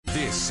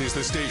This is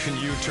the station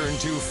you turn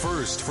to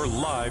first for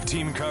live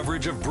team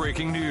coverage of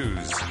breaking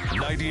news.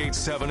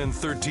 98.7 and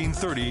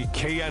 1330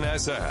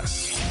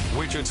 KNSS.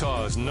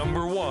 Wichita's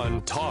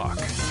 #1 talk.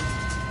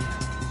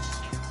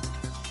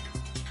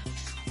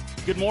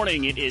 Good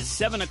morning. It is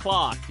 7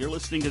 o'clock. You're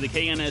listening to the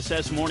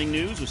KNSS Morning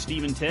News with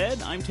Steve and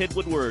Ted. I'm Ted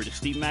Woodward.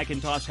 Steve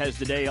McIntosh has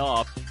the day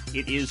off.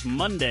 It is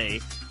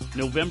Monday,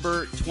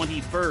 November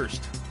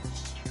 21st.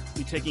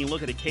 We're taking a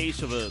look at a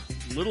case of a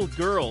little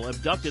girl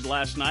abducted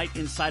last night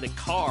inside a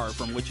car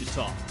from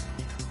Wichita.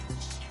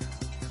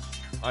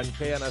 I'm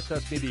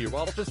KNSS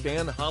meteorologist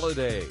Dan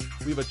Holliday.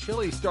 We have a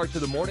chilly start to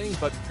the morning,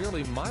 but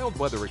fairly mild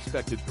weather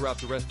expected throughout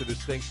the rest of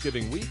this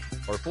Thanksgiving week.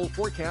 Our full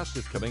forecast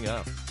is coming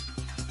up.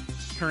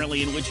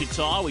 Currently in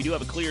Wichita, we do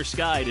have a clear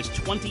sky. It is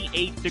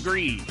 28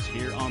 degrees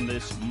here on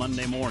this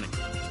Monday morning.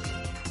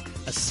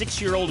 A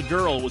 6-year-old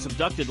girl was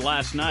abducted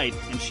last night,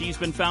 and she's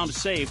been found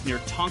safe near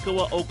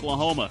Tonkawa,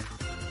 Oklahoma.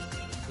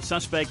 The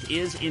suspect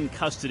is in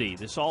custody.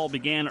 This all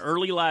began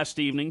early last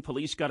evening.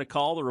 Police got a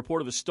call, the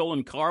report of a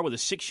stolen car with a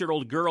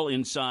 6-year-old girl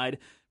inside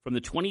from the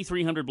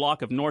 2300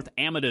 block of North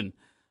Amadon.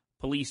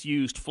 Police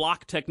used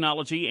flock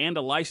technology and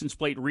a license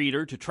plate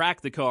reader to track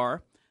the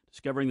car,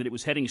 discovering that it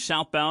was heading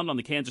southbound on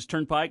the Kansas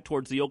Turnpike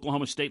towards the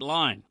Oklahoma state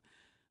line.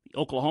 The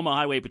Oklahoma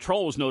Highway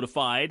Patrol was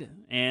notified,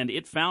 and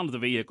it found the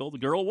vehicle. The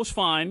girl was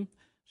fine.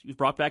 She was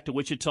brought back to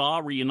Wichita,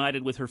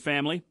 reunited with her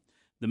family.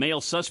 The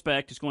male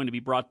suspect is going to be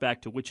brought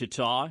back to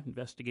Wichita.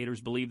 Investigators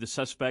believe the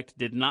suspect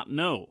did not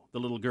know the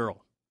little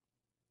girl.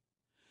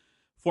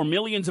 For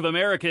millions of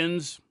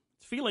Americans,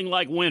 it's feeling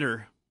like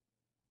winter.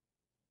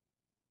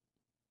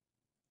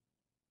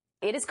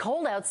 It is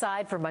cold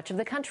outside for much of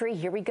the country.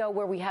 Here we go,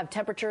 where we have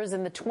temperatures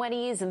in the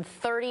 20s and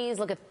 30s.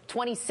 Look at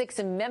 26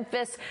 in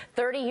Memphis,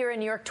 30 here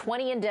in New York,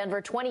 20 in Denver,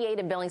 28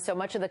 in Billings. So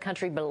much of the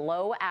country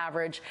below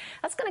average.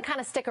 That's going to kind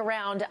of stick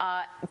around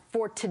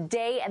for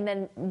today and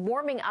then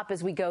warming up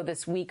as we go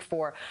this week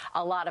for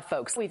a lot of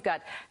folks. We've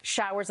got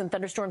showers and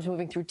thunderstorms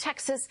moving through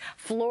Texas,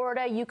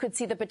 Florida. You could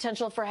see the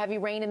potential for heavy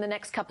rain in the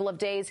next couple of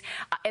days.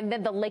 And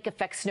then the lake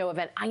effect snow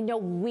event. I know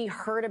we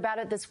heard about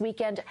it this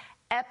weekend.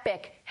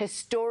 Epic,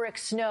 historic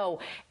snow,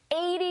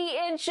 80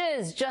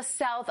 inches just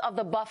south of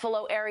the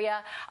Buffalo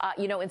area.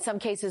 In some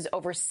cases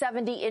over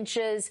 70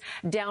 inches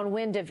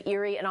downwind of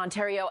Erie and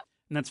Ontario.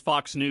 And that's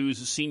Fox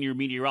News senior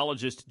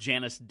meteorologist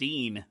Janice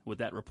Dean with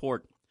that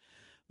report.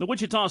 The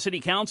Wichita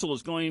City Council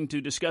is going to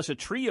discuss a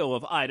trio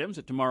of items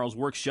at tomorrow's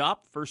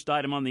workshop. First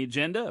item on the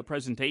agenda, a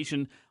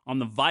presentation on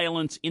the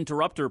Violence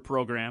Interrupter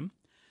program.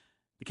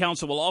 The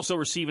council will also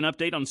receive an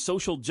update on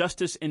social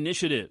justice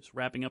initiatives,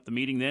 wrapping up the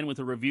meeting then with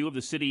a review of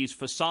the city's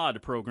facade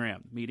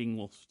program. The meeting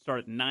will start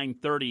at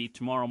 9:30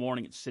 tomorrow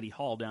morning at City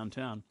Hall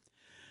downtown.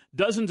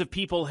 Dozens of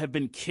people have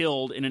been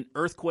killed in an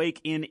earthquake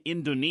in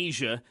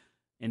Indonesia,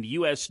 and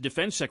U.S.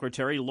 Defense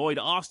Secretary Lloyd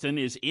Austin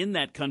is in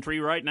that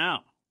country right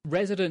now.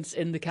 Residents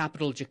in the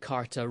capital,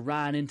 Jakarta,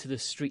 ran into the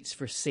streets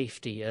for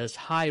safety as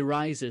high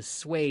rises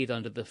swayed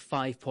under the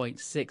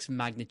 5.6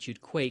 magnitude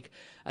quake.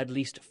 At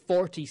least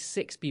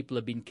 46 people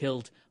have been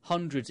killed,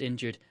 hundreds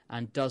injured,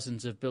 and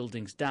dozens of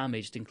buildings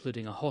damaged,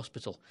 including a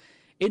hospital.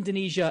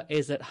 Indonesia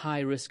is at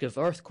high risk of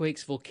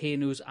earthquakes,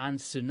 volcanoes, and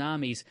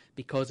tsunamis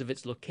because of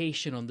its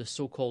location on the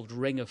so-called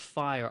Ring of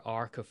Fire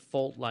arc of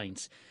fault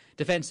lines.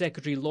 Defense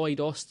Secretary Lloyd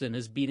Austin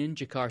has been in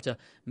Jakarta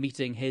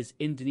meeting his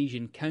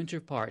Indonesian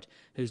counterpart,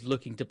 who's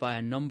looking to buy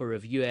a number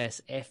of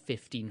US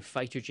F-15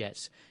 fighter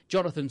jets.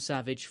 Jonathan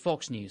Savage,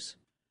 Fox News.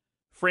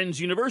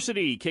 Friends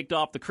University kicked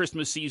off the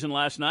Christmas season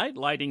last night,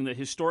 lighting the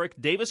historic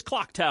Davis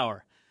Clock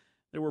Tower.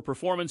 There were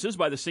performances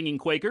by the Singing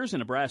Quakers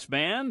and a brass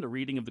band, a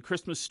reading of the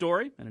Christmas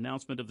story, an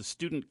announcement of the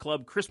Student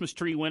Club Christmas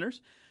tree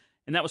winners,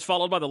 and that was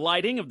followed by the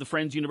lighting of the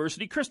Friends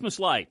University Christmas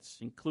lights,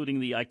 including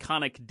the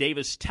iconic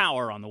Davis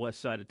Tower on the west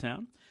side of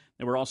town.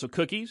 There were also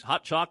cookies,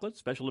 hot chocolate,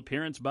 special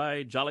appearance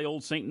by Jolly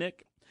Old St.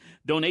 Nick,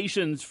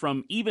 donations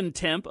from Even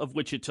Temp of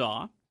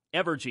Wichita,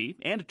 Evergy,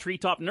 and a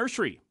Treetop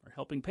Nursery are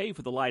helping pay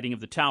for the lighting of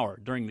the tower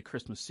during the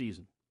Christmas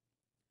season.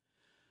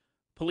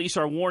 Police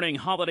are warning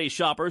holiday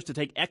shoppers to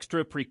take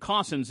extra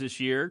precautions this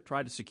year,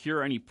 try to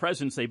secure any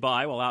presents they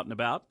buy while out and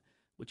about.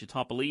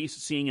 Wichita police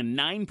seeing a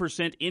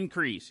 9%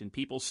 increase in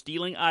people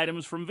stealing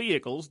items from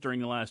vehicles during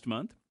the last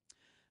month.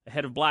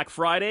 Ahead of Black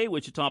Friday,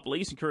 Wichita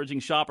police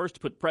encouraging shoppers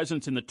to put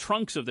presents in the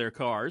trunks of their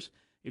cars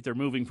if they're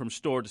moving from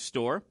store to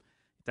store.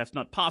 If that's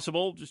not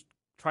possible, just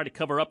try to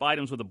cover up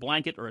items with a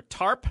blanket or a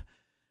tarp.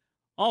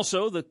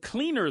 Also, the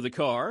cleaner the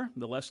car,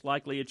 the less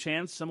likely a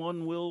chance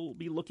someone will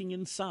be looking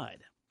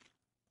inside.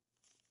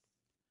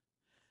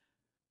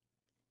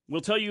 We'll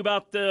tell you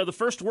about the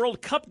first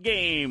World Cup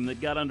game that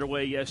got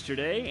underway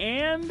yesterday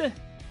and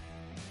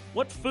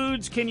what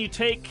foods can you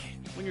take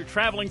when you're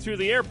traveling through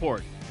the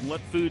airport and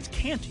what foods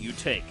can't you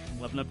take.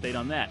 We'll have an update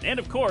on that. And,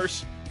 of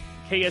course,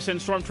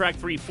 KSN Storm Track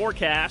 3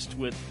 forecast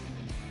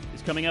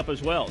is coming up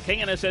as well.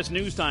 KNSS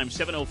News Time,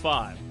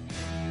 7:05.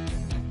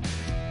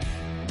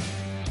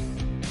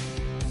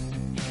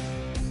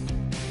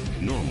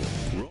 Normal.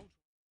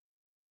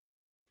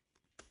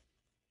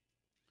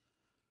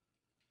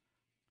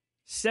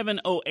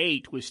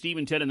 7:08 with Steve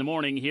and Ted in the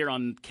morning here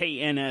on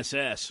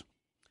KNSS.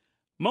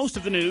 Most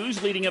of the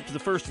news leading up to the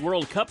first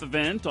World Cup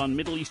event on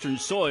Middle Eastern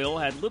soil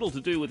had little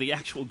to do with the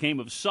actual game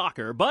of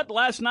soccer, but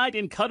last night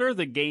in Qatar,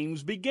 the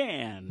games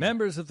began.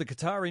 Members of the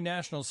Qatari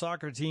national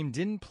soccer team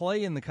didn't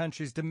play in the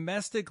country's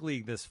domestic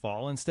league this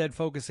fall, instead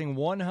focusing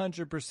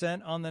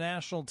 100% on the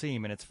national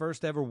team in its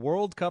first ever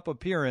World Cup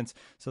appearance,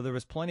 so there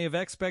was plenty of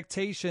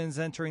expectations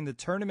entering the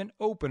tournament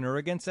opener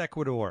against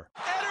Ecuador.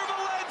 Eder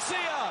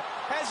Valencia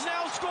has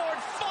now scored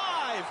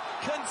 5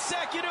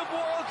 consecutive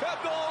World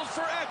Cup goals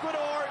for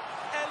Ecuador.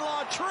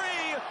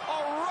 Tree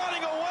are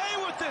running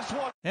away with this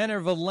one. Eder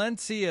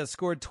Valencia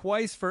scored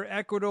twice for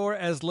Ecuador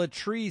as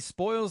Latry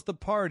spoils the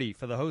party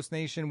for the host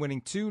nation,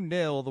 winning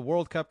 2-0. The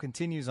World Cup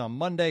continues on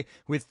Monday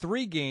with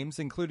 3 games,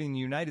 including the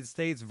United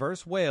States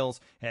versus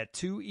Wales at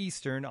 2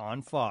 Eastern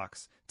on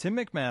Fox. Tim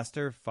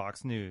McMaster,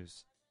 Fox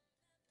News.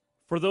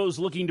 For those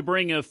looking to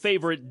bring a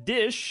favorite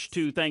dish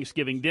to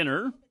Thanksgiving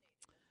dinner,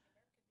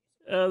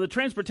 the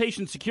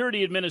Transportation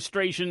Security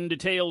Administration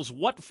details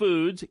what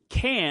foods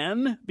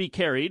can be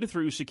carried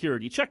through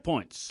security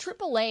checkpoints.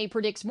 AAA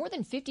predicts more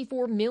than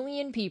 54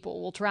 million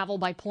people will travel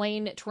by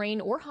plane, train,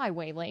 or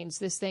highway lanes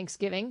this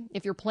Thanksgiving.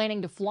 If you're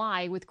planning to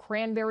fly with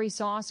cranberry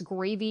sauce,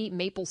 gravy,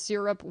 maple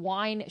syrup,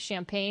 wine,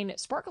 champagne,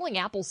 sparkling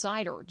apple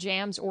cider,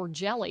 jams, or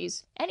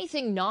jellies,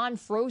 anything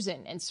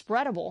non-frozen and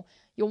spreadable,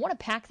 you'll want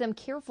to pack them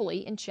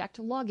carefully in checked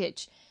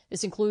luggage.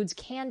 This includes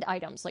canned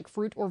items like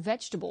fruit or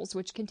vegetables,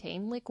 which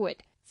contain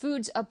liquid.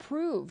 Foods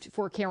approved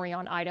for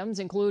carry-on items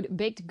include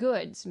baked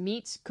goods,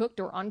 meats cooked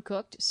or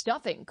uncooked,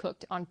 stuffing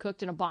cooked,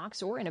 uncooked in a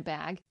box or in a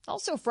bag,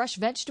 also fresh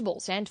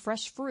vegetables and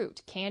fresh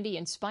fruit, candy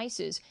and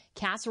spices,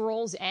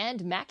 casseroles,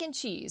 and mac and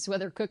cheese,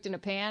 whether cooked in a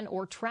pan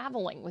or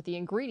traveling with the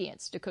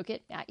ingredients to cook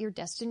it at your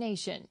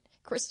destination.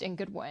 Kristen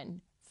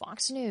Goodwin,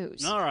 Fox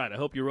News. All right, I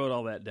hope you wrote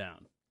all that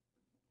down.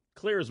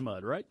 Clear as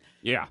mud, right?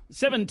 Yeah.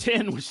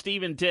 7:10 with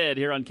Steve and Ted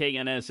here on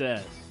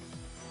KNSS.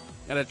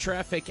 Got a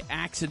traffic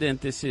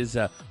accident. This is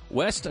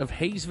west of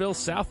Hayesville,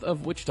 south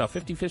of Wichita,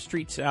 55th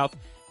Street South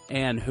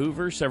and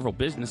Hoover. Several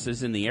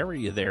businesses in the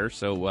area there,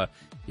 so if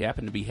you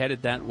happen to be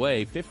headed that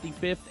way,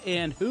 55th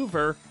and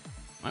Hoover,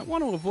 might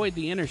want to avoid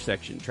the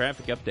intersection.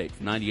 Traffic update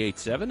from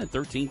 98.7 and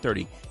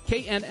 1330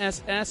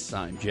 KNSS.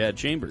 I'm Jad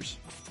Chambers.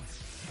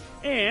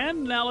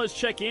 And now let's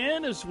check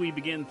in as we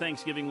begin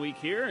Thanksgiving week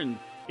here and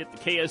get the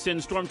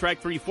KSN Storm Track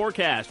 3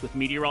 forecast with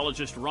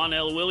meteorologist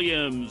Ronell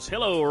Williams.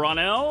 Hello,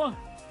 Ronell.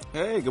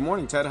 Hey, good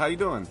morning, Ted. How you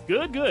doing?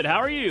 Good, good. How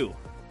are you?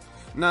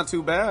 Not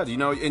too bad. You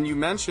know, and you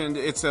mentioned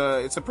it's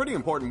a pretty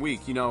important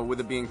week, you know,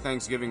 with it being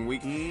Thanksgiving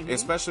week,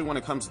 especially when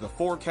it comes to the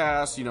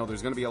forecast. You know,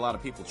 there's going to be a lot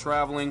of people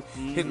traveling,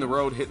 hitting the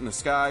road, hitting the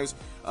skies.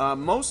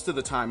 Most of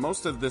the time,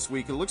 most of this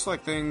week, it looks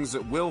like things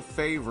will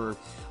favor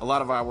a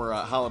lot of our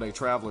holiday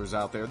travelers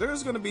out there.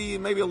 There's going to be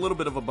maybe a little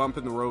bit of a bump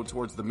in the road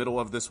towards the middle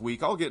of this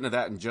week. I'll get into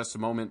that in just a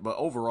moment. But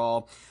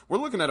overall, we're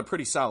looking at a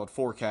pretty solid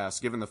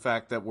forecast, given the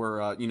fact that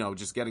we're,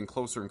 just getting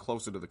closer and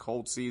closer to the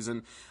cold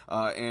season.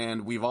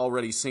 And we've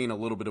already seen a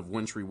little bit of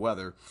wintry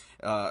weather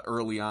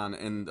early on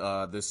in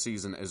this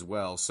season as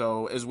well.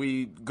 So as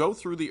we go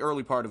through the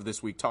early part of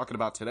this week, talking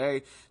about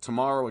today,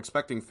 tomorrow,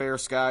 expecting fair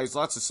skies,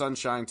 lots of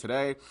sunshine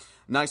today.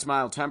 Nice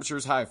mild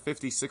temperatures, high of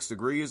 56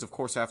 degrees, of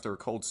course, after a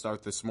cold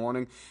start this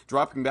morning.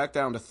 Dropping back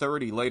down to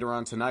 30 later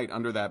on tonight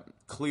under that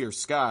clear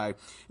sky.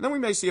 And then we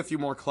may see a few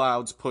more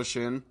clouds push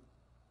in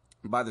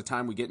by the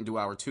time we get into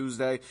our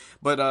Tuesday.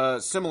 But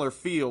similar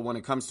feel when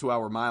it comes to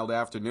our mild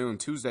afternoon.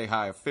 Tuesday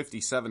high of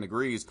 57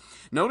 degrees.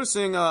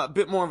 Noticing a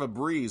bit more of a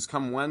breeze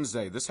come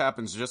Wednesday. This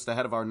happens just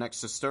ahead of our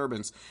next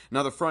disturbance.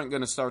 Another front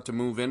going to start to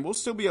move in. We'll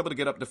still be able to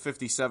get up to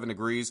 57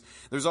 degrees.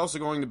 There's also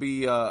going to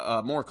be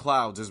more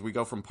clouds as we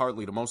go from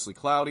partly to mostly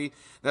cloudy.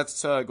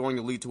 That's going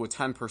to lead to a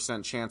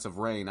 10% chance of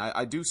rain.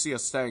 I do see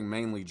us staying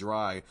mainly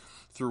dry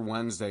through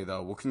Wednesday,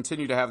 though. We'll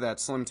continue to have that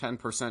slim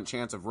 10%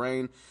 chance of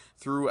rain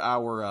through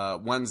our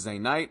Wednesday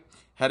night,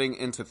 heading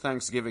into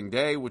Thanksgiving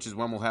Day, which is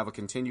when we'll have a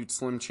continued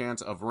slim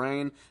chance of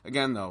rain.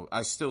 Again, though,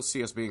 I still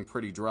see us being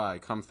pretty dry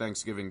come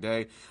Thanksgiving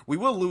Day. We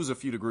will lose a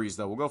few degrees,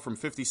 though. We'll go from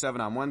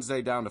 57 on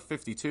Wednesday down to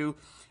 52.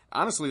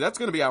 Honestly, that's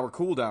going to be our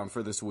cool down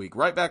for this week.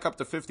 Right back up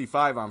to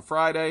 55 on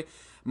Friday.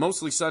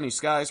 Mostly sunny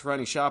skies for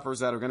any shoppers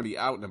that are going to be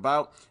out and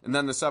about. And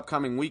then this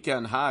upcoming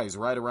weekend highs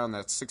right around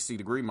that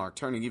 60-degree mark,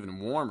 turning even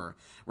warmer.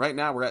 Right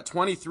now we're at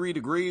 23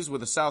 degrees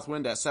with a south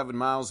wind at 7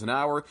 miles an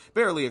hour.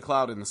 Barely a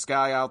cloud in the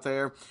sky out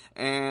there.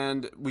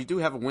 And we do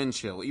have a wind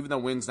chill. Even though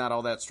wind's not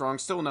all that strong,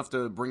 still enough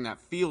to bring that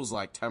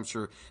feels-like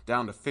temperature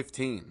down to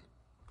 15.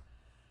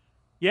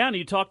 Yeah, and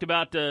you talked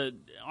about,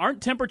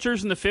 aren't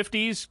temperatures in the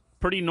 50s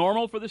pretty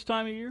normal for this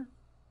time of year?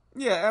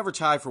 Yeah, average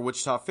high for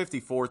Wichita,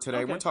 54 today.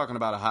 Okay. We're talking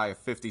about a high of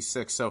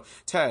 56. So,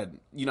 Ted,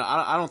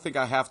 I don't think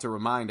I have to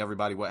remind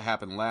everybody what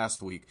happened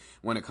last week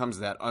when it comes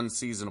to that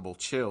unseasonable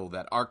chill,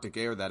 that Arctic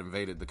air that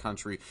invaded the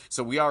country.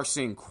 So we are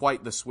seeing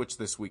quite the switch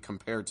this week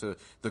compared to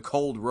the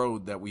cold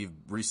road that we've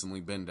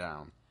recently been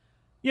down.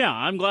 Yeah,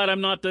 I'm glad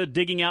I'm not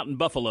digging out in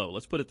Buffalo.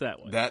 Let's put it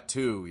that way. That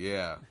too,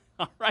 yeah.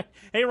 All right.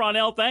 Hey,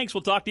 Ronell, thanks.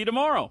 We'll talk to you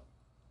tomorrow.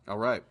 All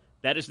right.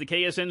 That is the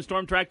KSN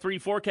Storm Track 3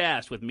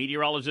 forecast with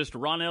meteorologist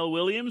Ronell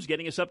Williams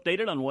getting us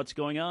updated on what's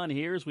going on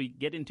here as we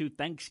get into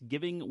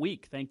Thanksgiving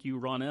week. Thank you,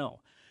 Ronell.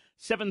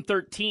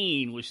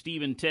 7:13 with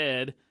Steve and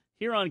Ted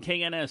here on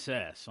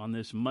KNSS on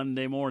this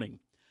Monday morning.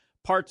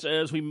 Parts,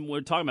 as we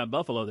were talking about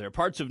Buffalo there,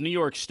 parts of New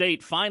York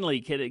State finally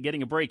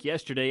getting a break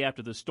yesterday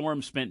after the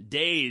storm spent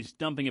days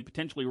dumping a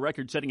potentially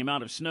record-setting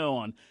amount of snow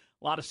on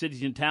a lot of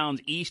cities and towns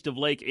east of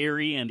Lake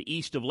Erie and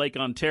east of Lake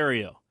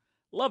Ontario.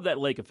 Love that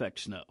lake effect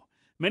snow.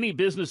 Many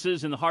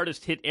businesses in the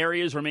hardest-hit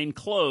areas remain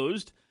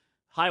closed.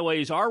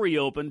 Highways are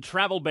reopened.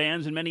 Travel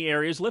bans in many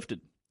areas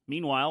lifted.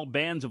 Meanwhile,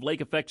 bands of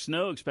lake-effect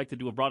snow expected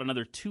to have brought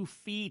another 2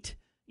 feet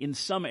in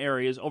some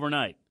areas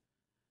overnight.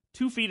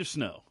 2 feet of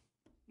snow.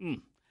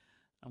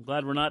 I'm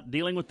glad we're not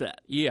dealing with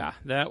that. Yeah,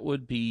 that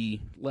would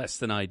be less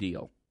than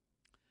ideal.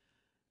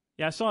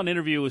 Yeah, I saw an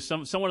interview with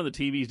someone on the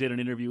TVs did an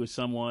interview with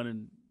someone,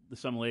 and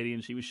some lady,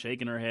 and she was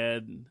shaking her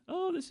head. And,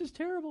 oh, this is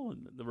terrible.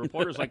 And the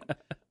reporter's like,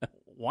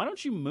 why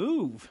don't you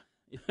move?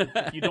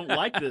 If you don't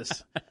like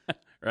this,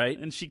 right?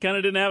 And she kind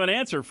of didn't have an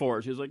answer for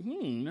it. She was like, I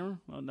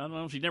don't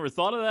know if she never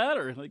thought of that,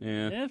 or like,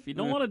 if you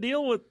don't want to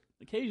deal with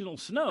occasional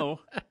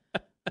snow,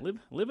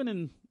 living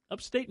in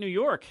upstate New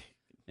York,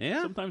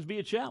 sometimes be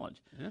a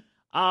challenge.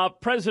 Yeah.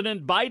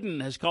 President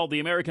Biden has called the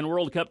American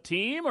World Cup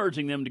team,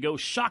 urging them to go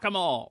shock 'em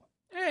all.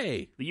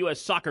 Hey, the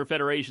U.S. Soccer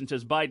Federation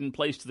says Biden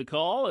placed the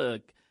call.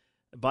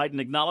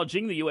 Biden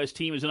acknowledging the U.S.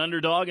 team is an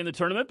underdog in the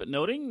tournament, but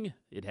noting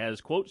it has,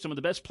 quote, some of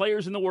the best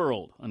players in the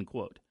world,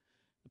 unquote.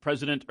 The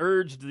president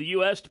urged the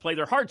U.S. to play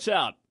their hearts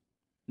out,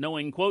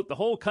 knowing, quote, the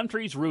whole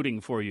country's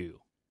rooting for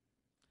you.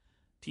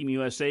 Team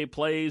USA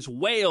plays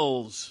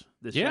Wales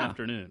this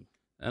afternoon.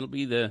 That'll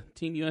be the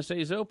Team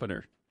USA's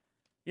opener.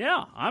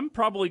 Yeah, I'm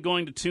probably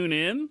going to tune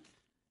in.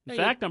 In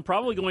fact, I'm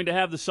probably going to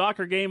have the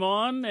soccer game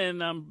on,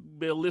 and I'm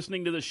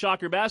listening to the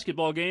Shocker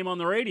basketball game on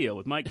the radio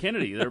with Mike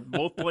Kennedy. They're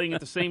both playing at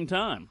the same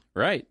time.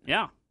 Right.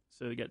 Yeah.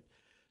 So you got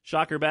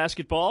Shocker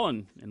basketball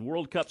and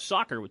World Cup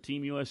soccer with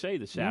Team USA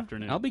this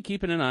afternoon. I'll be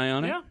keeping an eye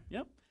on it. Yeah,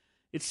 yep.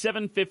 It's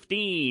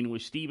 7:15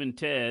 with Steve and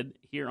Ted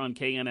here on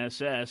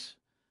KNSS.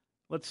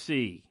 Let's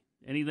see.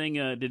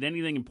 Did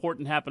anything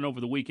important happen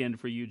over the weekend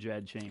for you,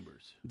 Jad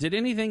Chambers? Did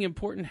anything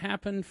important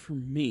happen for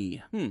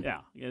me? Yeah.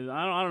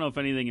 I don't know if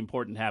anything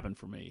important happened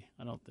for me.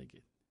 I don't think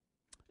it.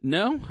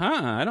 No,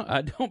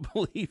 I don't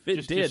believe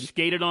it did. Just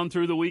skated on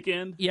through the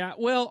weekend? Yeah,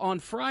 well, on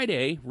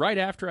Friday, right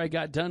after I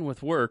got done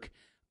with work,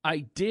 I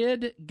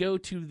did go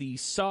to the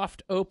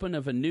soft open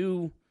of a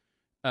new,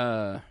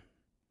 I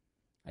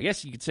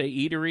guess you could say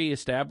eatery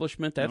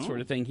establishment, that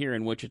sort of thing here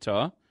in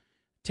Wichita.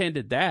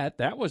 Attended that.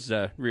 That was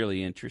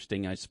really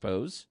interesting, I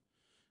suppose.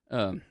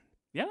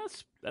 Yeah,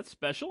 that's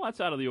special. That's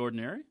out of the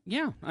ordinary.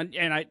 Yeah,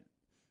 and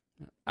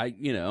I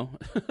you know,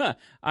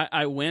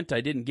 I went.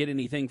 I didn't get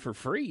anything for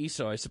free,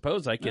 so I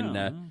suppose I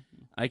can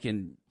I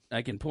can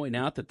point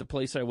out that the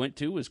place I went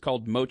to was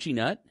called Mochi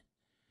Nut.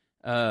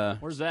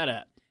 Where's that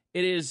at?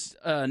 It is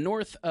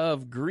north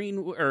of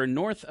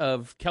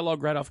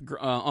Kellogg, right off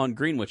on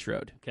Greenwich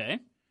Road. Okay.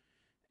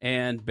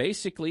 And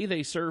basically,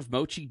 they serve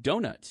mochi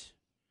donuts.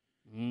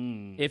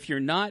 If you're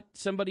not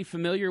somebody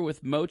familiar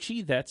with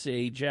mochi, that's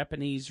a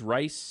Japanese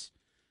rice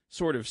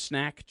sort of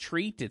snack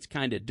treat. It's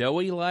kind of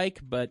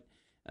doughy-like, but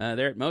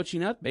there at Mochi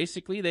Nut,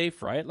 basically, they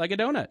fry it like a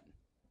donut.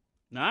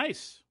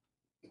 Nice.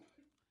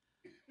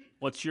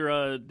 What's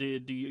your do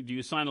you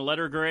assign a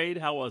letter grade?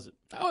 How was it?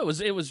 Oh,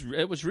 it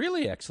was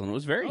really excellent. It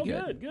was very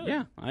good. Good.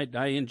 Yeah,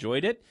 I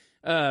enjoyed it.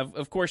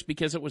 Of course,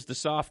 because it was the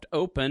soft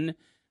open,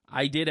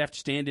 I did have to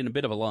stand in a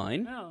bit of a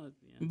line. Oh,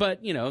 yeah.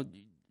 But you know,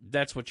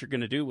 that's what you're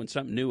going to do when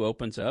something new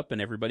opens up and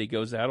everybody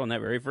goes out on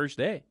that very first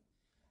day.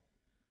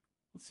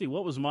 Let's see,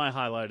 what was my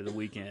highlight of the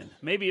weekend?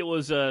 Maybe it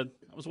was I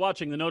was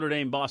watching the Notre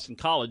Dame Boston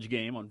College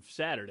game on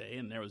Saturday,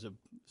 and there was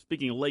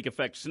speaking of lake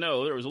effect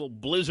snow, there was a little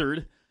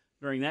blizzard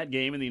during that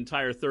game in the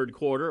entire third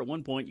quarter. At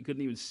one point, you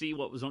couldn't even see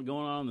what was going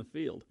on the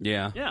field.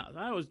 Yeah. Yeah,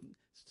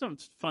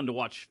 it's fun to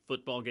watch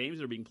football games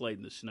that are being played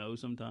in the snow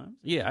sometimes.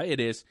 Yeah, it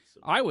is.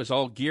 I was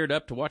all geared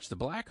up to watch the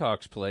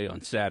Blackhawks play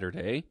on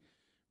Saturday.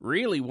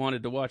 Really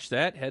wanted to watch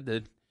that. Had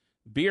the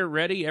beer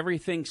ready,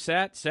 everything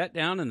sat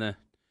down in the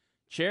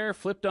chair,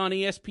 flipped on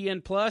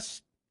ESPN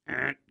Plus.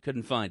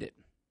 Couldn't find it.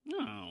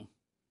 No.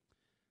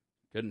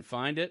 Couldn't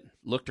find it.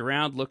 Looked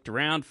around,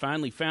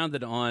 finally found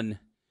it on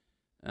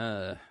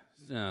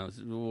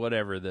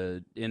whatever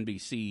the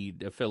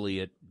NBC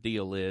affiliate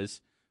deal is.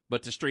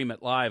 But to stream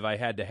it live, I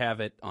had to have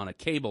it on a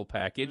cable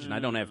package, and I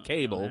don't have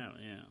cable.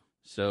 Yeah.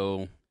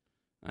 So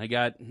I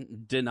got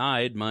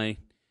denied my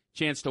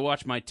chance to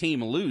watch my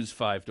team lose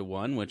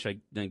 5-1, which I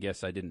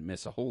guess I didn't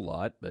miss a whole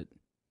lot, but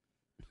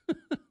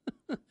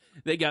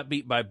they got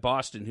beat by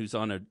Boston, who's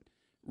on a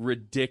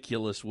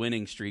ridiculous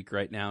winning streak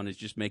right now and is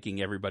just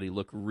making everybody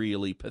look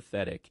really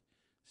pathetic.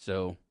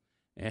 So,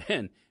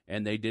 and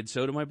they did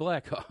so to my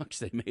Blackhawks.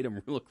 They made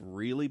them look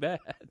really bad.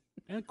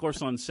 And, of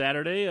course, on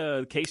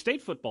Saturday,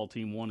 K-State football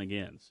team won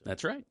again. So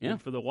that's right, yeah.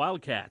 for the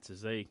Wildcats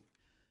as they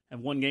have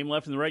one game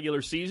left in the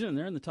regular season, and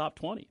they're in the top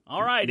 20.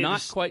 All right.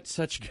 Not quite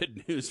such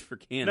good news for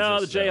Kansas.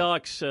 No, the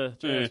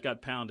Jayhawks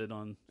got pounded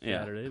on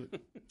Saturday.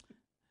 But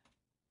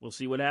we'll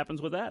see what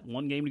happens with that.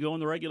 One game to go in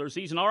the regular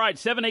season. All right,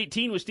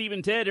 7:18 with Steve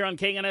and Ted here on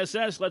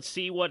KNSS. Let's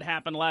see what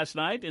happened last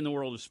night in the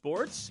world of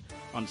sports.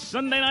 On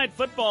Sunday Night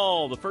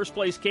Football, the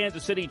first-place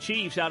Kansas City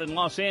Chiefs out in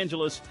Los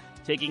Angeles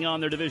taking on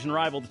their division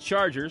rival, the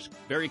Chargers.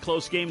 Very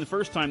close game the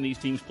first time these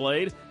teams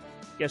played.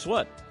 Guess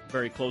what?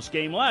 Very close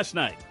game last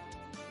night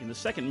in the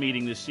second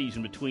meeting this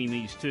season between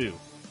these two.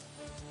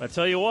 But I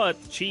tell you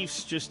what, the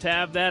Chiefs just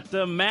have that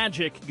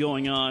magic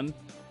going on.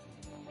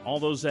 All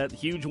that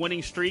huge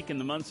winning streak in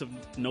the months of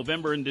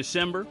November and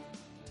December.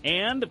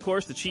 And, of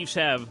course, the Chiefs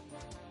have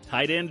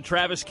tight end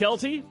Travis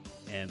Kelce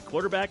and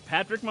quarterback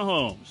Patrick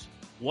Mahomes.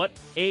 What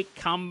a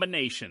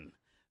combination.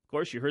 Of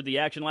course, you heard the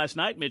action last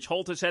night. Mitch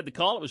Holthus had the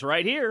call. It was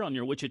right here on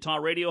your Wichita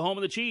radio home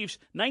of the Chiefs,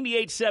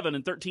 98.7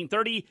 and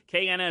 1330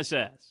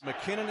 KNSS.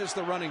 McKinnon is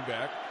the running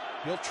back.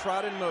 He'll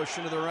trot in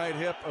motion to the right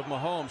hip of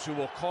Mahomes, who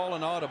will call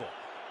an audible.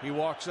 He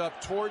walks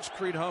up towards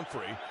Creed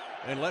Humphrey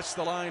and lets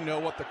the line know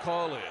what the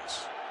call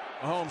is.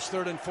 Mahomes,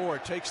 3rd and 4,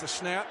 takes the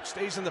snap,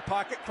 stays in the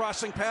pocket,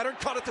 crossing pattern,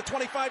 caught at the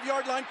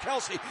 25-yard line.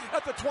 Kelce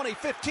at the 20,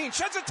 15,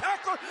 sheds a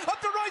tackler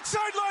up the right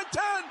sideline,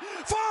 10,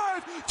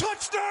 5,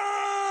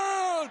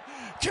 touchdown!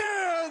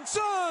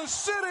 Kansas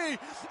City,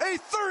 a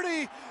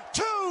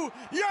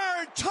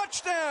 32-yard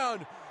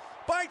touchdown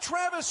by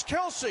Travis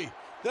Kelce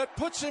that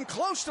puts him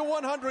close to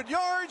 100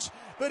 yards,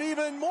 but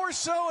even more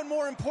so and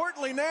more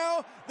importantly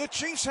now, the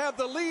Chiefs have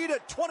the lead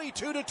at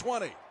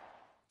 22-20.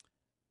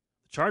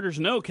 Chargers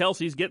know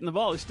Kelsey's getting the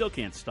ball. They still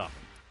can't stop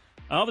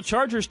him. The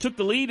Chargers took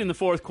the lead in the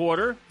fourth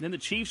quarter. Then the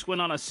Chiefs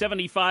went on a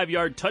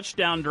 75-yard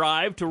touchdown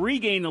drive to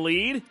regain the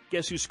lead.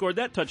 Guess who scored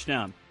that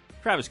touchdown?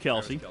 Travis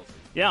Kelce.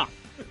 Yeah.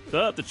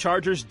 So the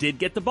Chargers did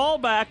get the ball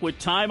back with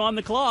time on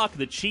the clock.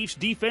 The Chiefs'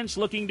 defense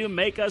looking to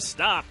make a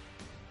stop.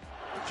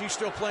 Chiefs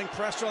still playing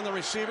pressure on the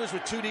receivers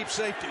with 2 deep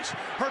safeties.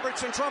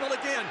 Herbert's in trouble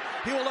again.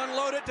 He will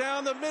unload it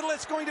down the middle.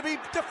 It's going to be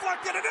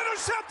deflected and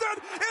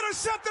intercepted.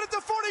 Intercepted at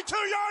the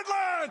 42-yard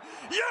line.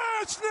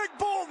 Yes, Nick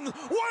Bolton.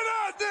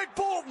 Why not Nick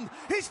Bolton?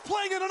 He's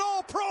playing at an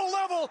all-pro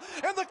level,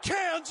 and the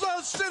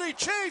Kansas City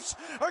Chiefs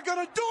are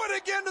going to do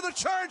it again to the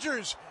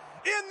Chargers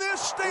in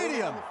this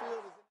stadium.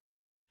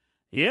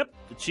 Yep,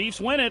 the Chiefs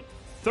win it.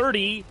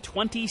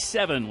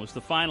 30-27 was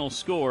the final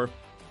score,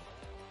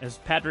 as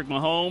Patrick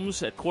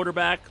Mahomes at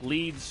quarterback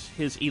leads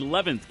his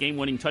 11th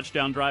game-winning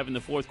touchdown drive in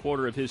the fourth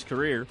quarter of his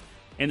career.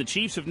 And the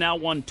Chiefs have now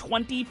won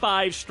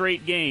 25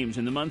 straight games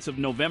in the months of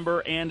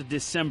November and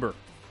December.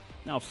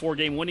 Now a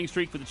 4-game winning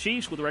streak for the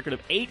Chiefs with a record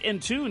of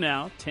 8-2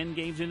 now, 10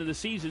 games into the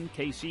season.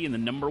 KC in the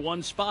number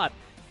 1 spot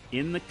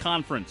in the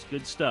conference.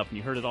 Good stuff, and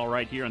you heard it all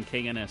right here on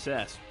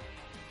KNSS.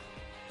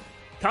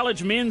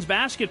 College men's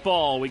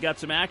basketball. We got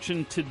some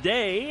action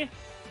today.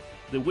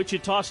 The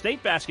Wichita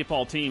State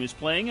basketball team is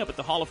playing up at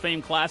the Hall of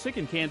Fame Classic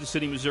in Kansas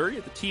City, Missouri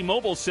at the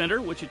T-Mobile Center.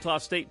 Wichita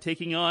State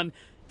taking on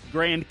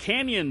Grand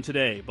Canyon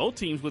today. Both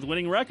teams with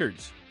winning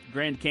records.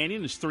 Grand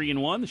Canyon is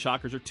 3-1. The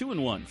Shockers are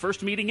 2-1.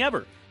 First meeting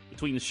ever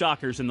between the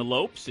Shockers and the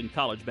Lopes in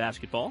college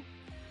basketball.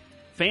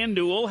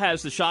 FanDuel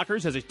has the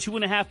Shockers as a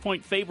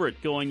 2.5-point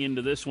favorite going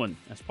into this one.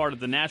 As part of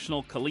the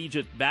National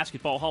Collegiate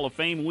Basketball Hall of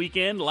Fame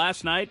weekend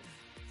last night,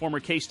 former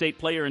K-State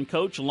player and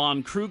coach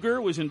Lon Kruger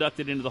was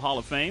inducted into the Hall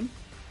of Fame.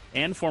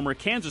 And former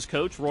Kansas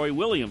coach Roy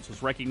Williams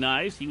was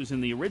recognized. He was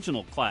in the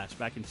original class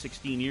back in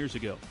 16 years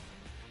ago.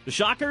 The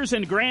Shockers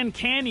and Grand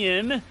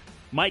Canyon,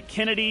 Mike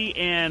Kennedy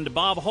and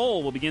Bob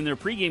Hull will begin their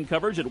pregame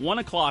coverage at 1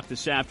 o'clock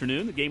this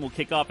afternoon. The game will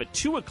kick off at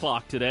 2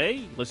 o'clock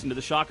today. Listen to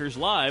the Shockers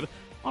live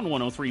on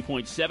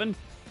 103.7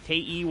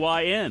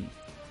 KEYN.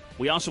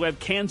 We also have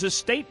Kansas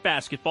State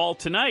basketball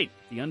tonight.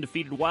 The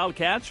undefeated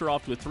Wildcats are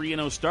off to a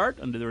 3-0 start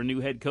under their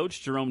new head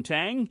coach, Jerome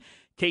Tang.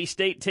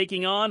 K-State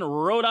taking on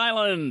Rhode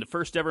Island.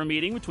 First ever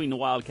meeting between the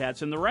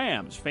Wildcats and the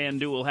Rams.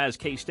 FanDuel has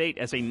K-State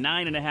as a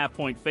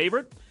 9.5-point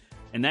favorite.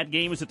 And that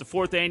game is at the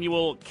 4th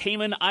annual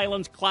Cayman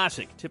Islands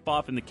Classic.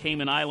 Tip-off in the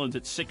Cayman Islands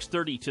at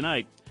 6:30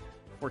 tonight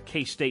for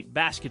K-State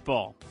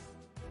basketball.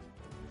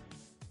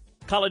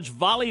 College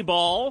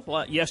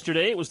volleyball.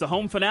 Yesterday, it was the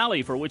home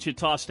finale for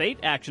Wichita State.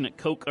 Action at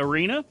Koch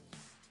Arena.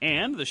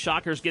 And the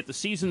Shockers get the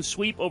season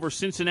sweep over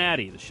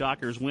Cincinnati. The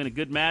Shockers win a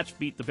good match,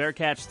 beat the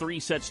Bearcats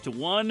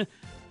 3-1.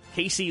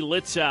 Casey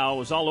Litzow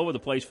was all over the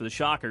place for the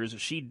Shockers.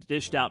 She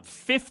dished out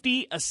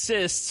 50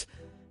 assists,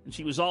 and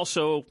she was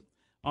also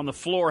on the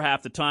floor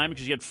half the time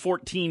because she had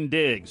 14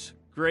 digs.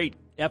 Great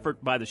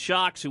effort by the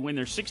Shocks, who win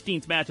their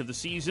 16th match of the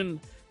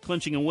season,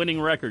 clinching a winning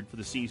record for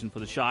the season for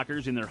the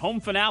Shockers in their home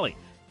finale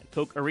at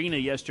Koch Arena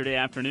yesterday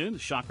afternoon. The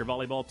Shocker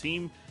volleyball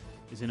team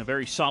is in a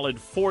very solid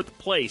 4th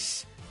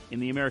place in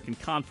the American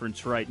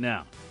Conference right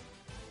now.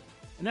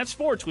 And that's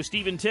sports with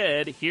Steve and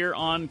Ted here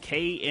on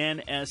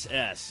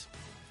KNSS.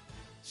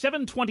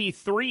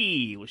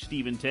 7:23 with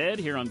Steve and Ted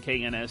here on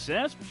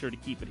KNSS. Be sure to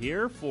keep it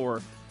here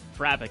for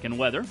traffic and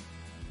weather.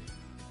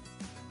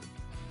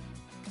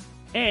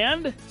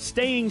 And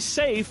staying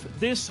safe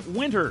this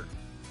winter.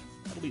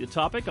 That'll be the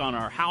topic on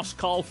our house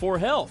call for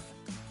health.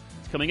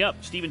 coming up.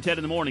 Steve and Ted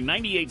in the morning,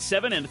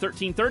 98.7 and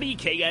 1330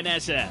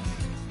 KNSS.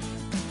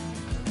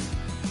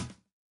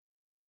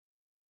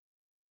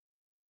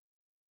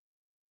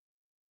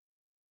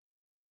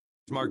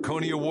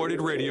 Marconi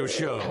awarded radio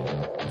show.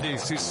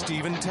 This is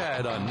Steve and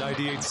Ted on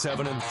 98.7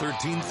 and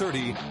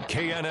 1330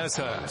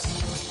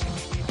 KNSS.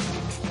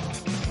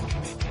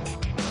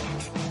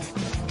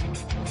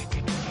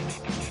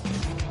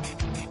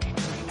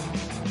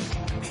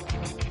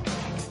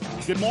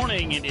 Good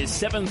morning. It is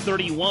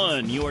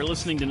 7:31. You are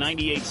listening to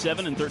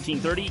 98.7 and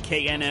 1330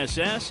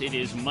 KNSS. It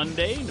is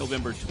Monday,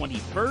 November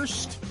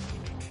 21st.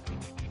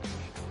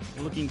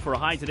 We're looking for a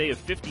high today of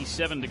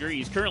 57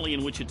 degrees. Currently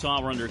in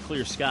Wichita, we're under a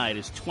clear sky. It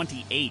is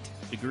 28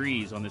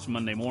 degrees on this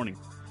Monday morning.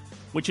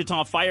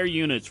 Wichita fire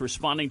units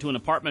responding to an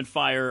apartment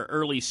fire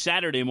early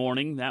Saturday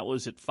morning. That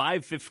was at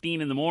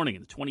 5:15 in the morning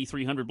in the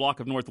 2300 block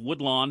of North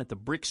Woodlawn at the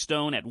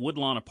Brickstone at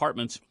Woodlawn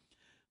Apartments.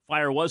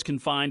 Fire was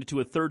confined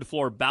to a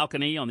third-floor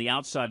balcony on the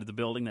outside of the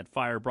building. That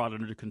fire brought it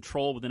under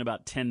control within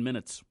about 10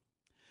 minutes.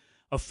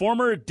 A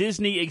former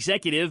Disney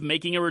executive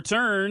making a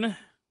return.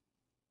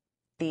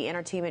 The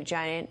entertainment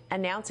giant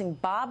announcing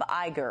Bob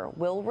Iger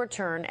will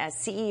return as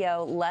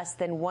CEO less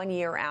than 1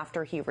 year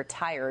after he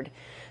retired.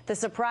 The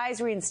surprise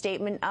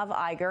reinstatement of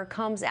Iger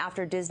comes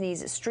after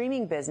Disney's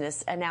streaming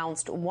business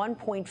announced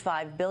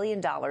 $1.5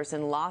 billion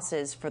in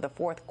losses for the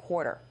fourth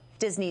quarter.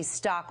 Disney's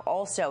stock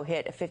also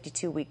hit a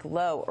 52-week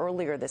low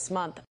earlier this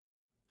month.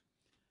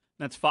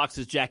 That's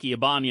Fox's Jackie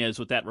Ibanez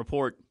with that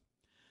report.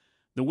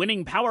 The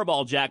winning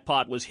Powerball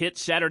jackpot was hit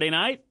Saturday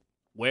night.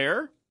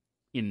 Where?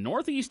 In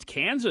Northeast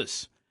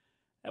Kansas.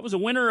 That was a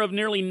winner of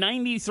nearly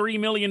 $93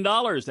 million.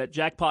 That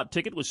jackpot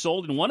ticket was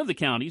sold in one of the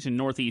counties in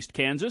Northeast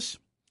Kansas.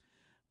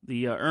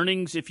 The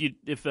earnings,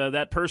 if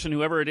that person,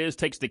 whoever it is,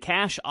 takes the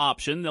cash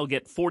option, they'll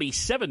get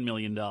 $47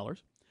 million.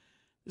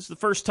 This is the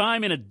first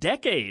time in a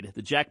decade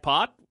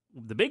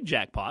the big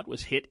jackpot,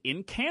 was hit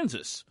in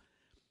Kansas.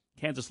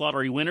 Kansas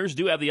lottery winners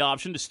do have the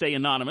option to stay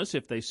anonymous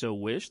if they so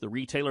wish. The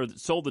retailer that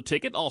sold the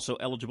ticket also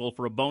eligible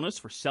for a bonus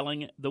for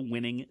selling the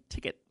winning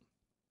ticket.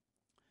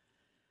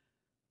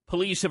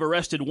 Police have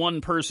arrested one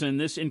person,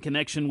 this in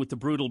connection with the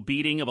brutal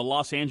beating of a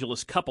Los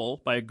Angeles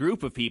couple by a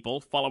group of people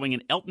following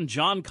an Elton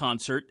John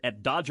concert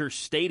at Dodger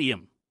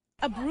Stadium.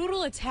 A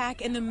brutal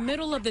attack in the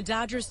middle of the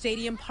Dodger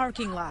Stadium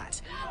parking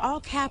lot, all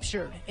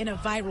captured in a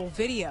viral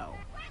video.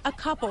 A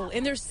couple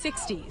in their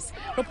 60s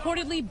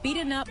reportedly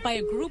beaten up by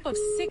a group of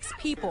 6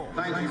 people.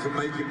 Thank you for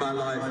making my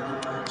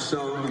life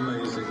so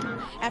amazing.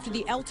 After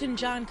the Elton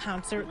John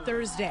concert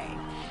Thursday,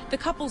 the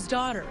couple's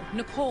daughter,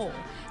 Nicole,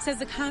 says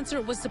the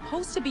concert was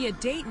supposed to be a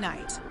date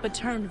night, but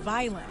turned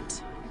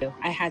violent.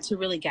 I had to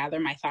really gather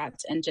my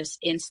thoughts, and just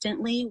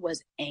instantly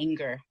was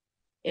anger.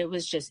 It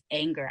was just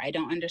anger. I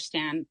don't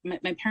understand.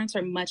 My parents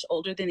are much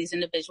older than these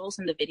individuals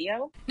in the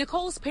video.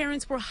 Nicole's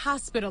parents were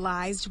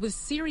hospitalized with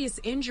serious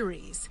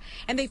injuries,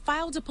 and they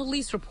filed a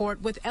police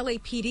report with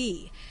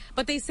LAPD.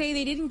 But they say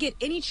they didn't get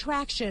any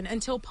traction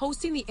until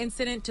posting the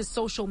incident to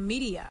social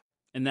media.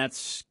 And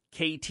that's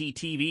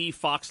KTTV,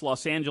 Fox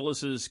Los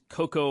Angeles'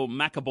 Coco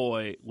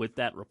McAvoy with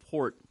that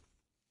report.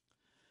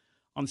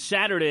 On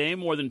Saturday,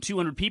 more than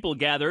 200 people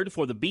gathered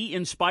for the Be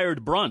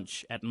Inspired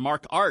Brunch at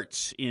Mark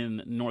Arts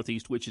in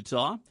Northeast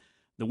Wichita.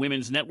 The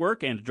Women's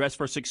Network and Dress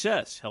for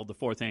Success held the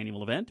 4th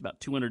annual event. About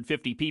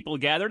 250 people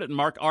gathered at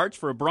Mark Arts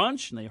for a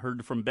brunch, and they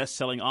heard from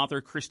best-selling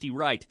author Christy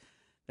Wright.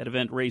 That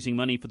event raising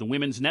money for the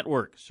Women's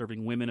Network,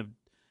 serving women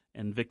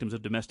and victims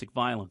of domestic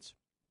violence.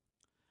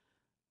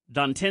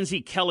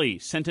 Dontenzie Kelly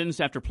sentenced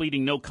after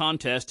pleading no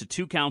contest to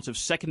 2 counts of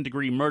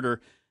second-degree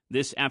murder.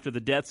 This after the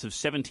deaths of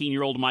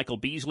 17-year-old Michael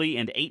Beasley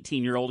and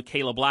 18-year-old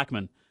Kayla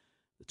Blackman.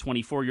 The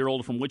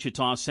 24-year-old from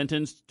Wichita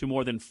sentenced to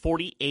more than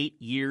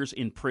 48 years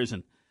in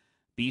prison.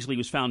 Beasley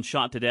was found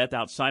shot to death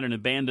outside an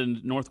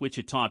abandoned North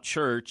Wichita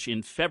church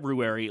in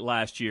February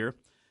last year.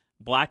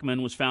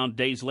 Blackman was found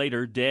days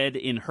later dead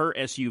in her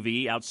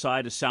SUV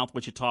outside a South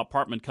Wichita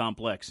apartment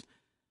complex.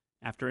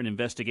 After an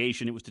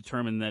investigation, it was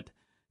determined that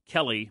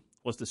Kelly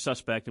was the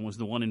suspect and was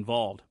the one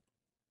involved.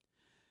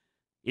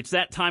 It's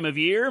that time of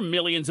year,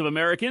 millions of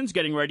Americans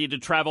getting ready to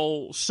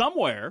travel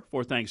somewhere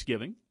for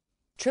Thanksgiving.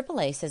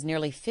 AAA says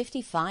nearly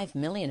 55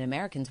 million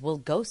Americans will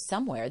go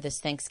somewhere this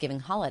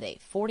Thanksgiving holiday,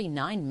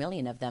 49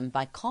 million of them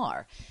by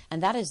car.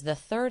 And that is the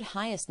 3rd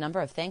highest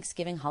number of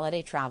Thanksgiving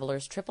holiday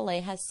travelers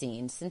AAA has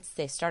seen since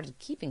they started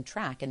keeping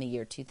track in the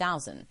year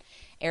 2000.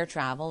 Air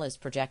travel is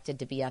projected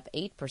to be up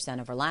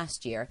 8% over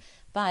last year,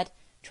 but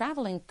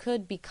traveling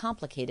could be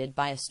complicated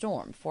by a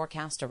storm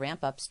forecast to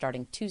ramp up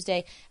starting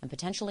Tuesday and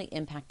potentially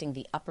impacting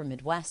the upper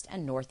Midwest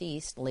and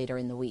Northeast later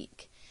in the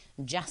week.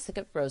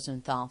 Jessica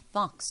Rosenthal,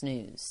 Fox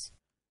News.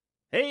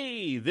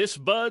 Hey, this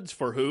bud's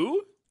for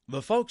who?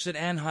 The folks at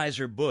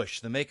Anheuser-Busch,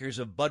 the makers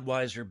of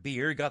Budweiser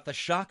beer, got the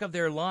shock of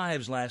their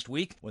lives last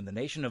week when the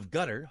nation of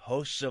Qatar,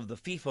 hosts of the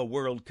FIFA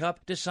World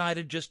Cup,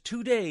 decided just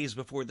 2 days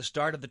before the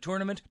start of the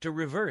tournament to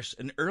reverse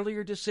an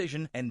earlier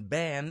decision and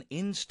ban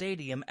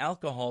in-stadium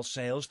alcohol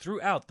sales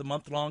throughout the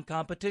month-long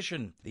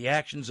competition. The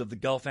actions of the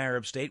Gulf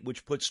Arab state,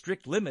 which put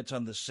strict limits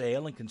on the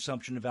sale and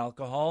consumption of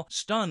alcohol,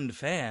 stunned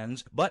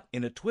fans, but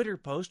in a Twitter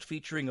post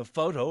featuring a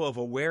photo of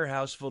a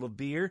warehouse full of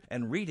beer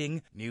and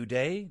reading, "New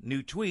day,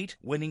 new tweet,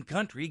 winning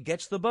country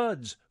gets the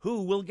buds.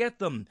 Who will get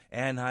them?"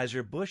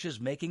 Anheuser-Busch is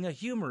making a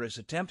humorous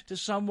attempt to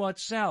somewhat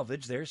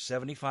salvage their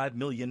 $75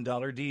 million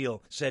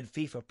deal. Said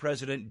FIFA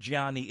President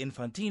Gianni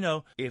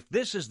Infantino, "If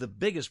this is the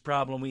biggest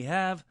problem we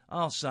have,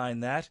 I'll sign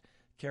that."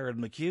 Karen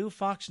McHugh,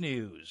 Fox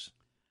News.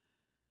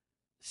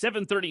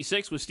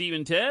 7:36 with Steve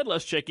and Ted.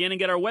 Let's check in and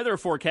get our weather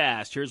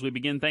forecast. Here as we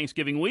begin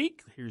Thanksgiving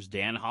week, here's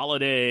Dan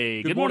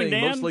Holliday. Good morning,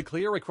 Dan. Mostly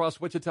clear across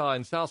Wichita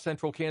and south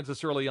central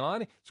Kansas early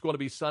on. It's going to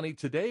be sunny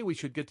today. We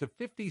should get to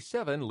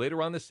 57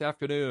 later on this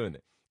afternoon.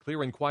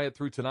 Clear and quiet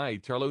through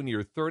tonight. Tarlow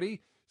near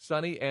 30.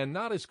 Sunny and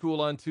not as cool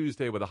on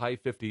Tuesday with a high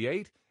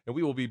 58. And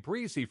we will be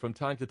breezy from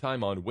time to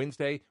time on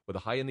Wednesday with a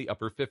high in the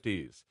upper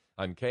 50s.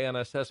 I'm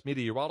KNSS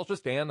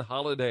meteorologist Dan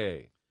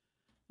Holliday.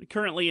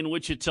 Currently in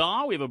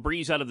Wichita, we have a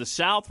breeze out of the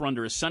south. We're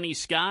under a sunny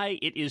sky.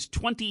 It is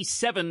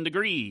 27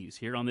 degrees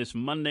here on this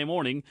Monday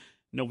morning,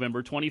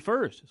 November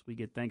 21st, as we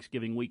get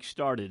Thanksgiving week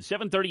started.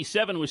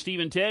 7:37 with Steve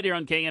and Ted here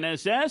on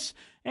KNSS.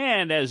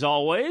 And as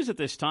always, at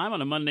this time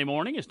on a Monday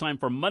morning, it's time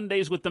for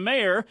Mondays with the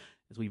Mayor,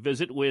 as we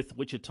visit with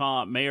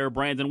Wichita Mayor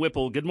Brandon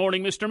Whipple. Good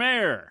morning, Mr.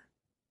 Mayor.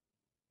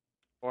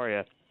 How are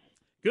you?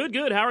 Good,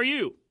 good. How are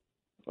you?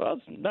 Well,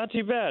 it's not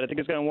too bad. I think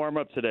it's going to warm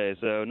up today,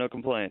 so no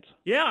complaints.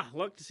 Yeah,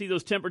 love to see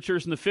those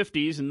temperatures in the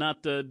 50s and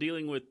not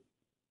dealing with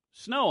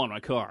snow on my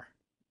car.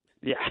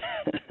 Yeah.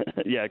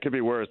 Yeah, it could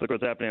be worse. Look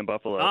what's happening in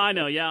Buffalo. I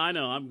know, yeah, I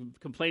know. I'm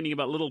complaining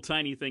about little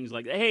tiny things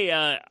like that. Hey,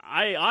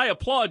 I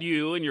applaud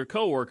you and your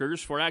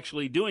coworkers for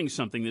actually doing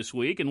something this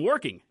week and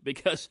working,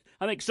 because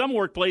I think some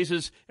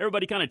workplaces,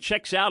 everybody kind of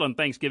checks out on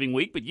Thanksgiving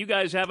week, but you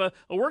guys have a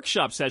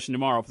workshop session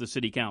tomorrow for the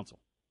city council.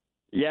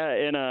 Yeah,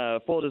 in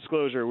full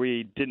disclosure,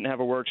 we didn't have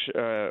a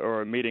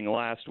or a meeting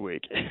last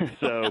week,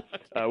 so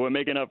we're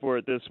making up for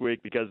it this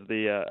week because of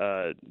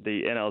the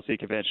NLC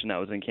convention that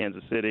was in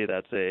Kansas City.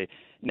 That's a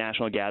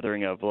national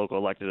gathering of local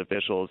elected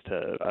officials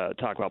to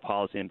talk about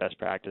policy and best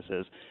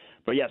practices.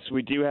 But yes,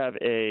 we do have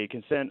a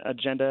consent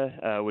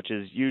agenda, which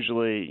is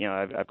usually,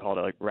 I've called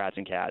it like rats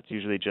and cats,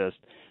 usually just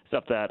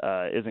stuff that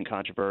isn't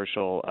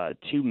controversial.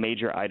 Two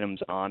major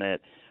items on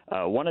it.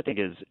 One I think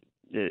is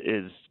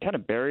kind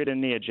of buried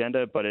in the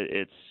agenda, but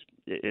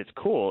it's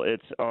cool.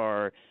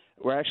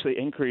 We're actually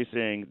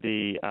increasing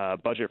the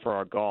budget for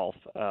our golf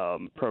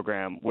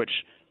program, which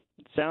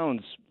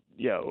sounds,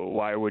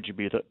 why would you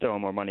be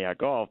throwing more money at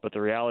golf? But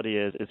the reality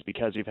is it's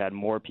because we've had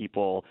more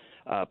people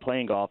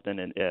playing golf than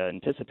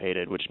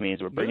anticipated, which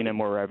means we're bringing in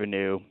more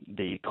revenue.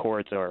 The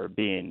courses are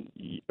being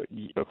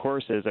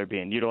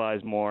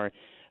utilized more,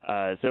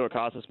 so it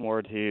costs us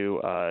more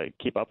to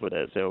keep up with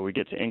it. So we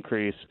get to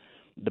increase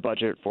the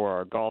budget for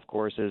our golf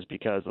courses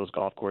because those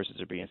golf courses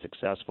are being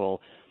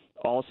successful.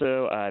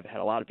 Also, I've had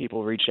a lot of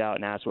people reach out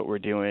and ask what we're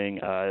doing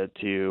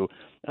to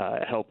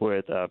help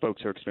with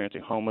folks who are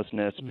experiencing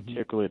homelessness,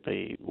 particularly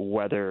the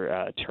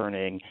weather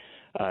turning.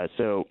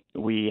 So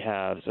we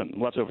have some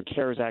leftover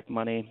CARES Act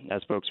money.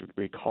 As folks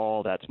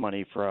recall, that's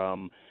money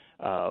from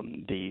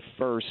the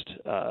first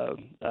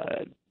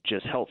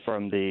just help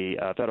from the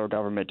federal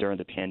government during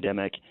the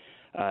pandemic.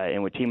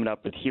 And we're teaming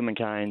up with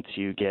Humankind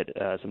to get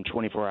some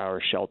 24-hour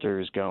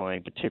shelters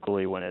going,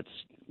 particularly when it's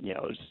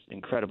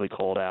incredibly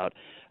cold out,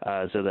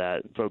 so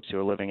that folks who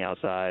are living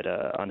outside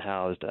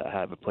unhoused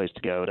have a place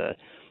to go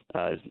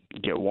to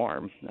get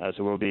warm.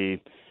 So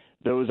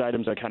those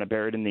items are kind of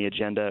buried in the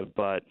agenda,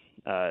 but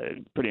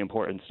pretty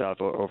important stuff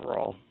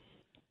overall.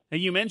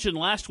 And you mentioned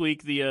last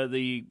week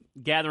the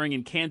gathering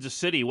in Kansas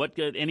City. What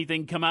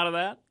anything come out of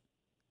that?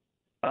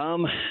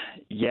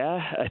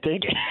 Yeah, I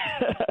think.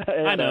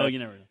 I know you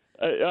never know.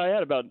 I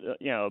had about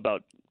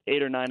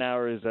 8 or 9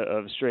 hours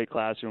of straight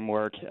classroom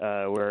work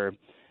where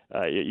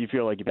you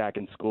feel like you're back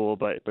in school,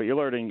 but you're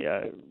learning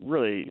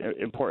really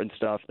important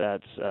stuff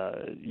that's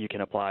you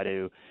can apply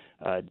to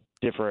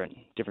different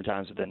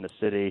times within the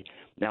city.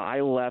 Now,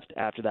 I left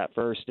after that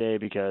first day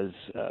because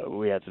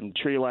we had some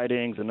tree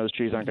lightings, and those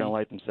trees aren't going to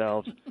light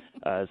themselves,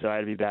 so I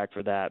had to be back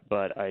for that.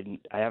 But I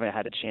haven't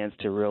had a chance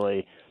to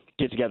really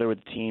get together with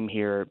the team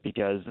here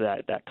because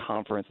that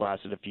conference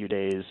lasted a few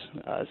days.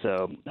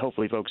 So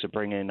hopefully folks are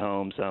bringing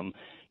home some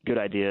good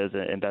ideas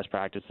and best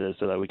practices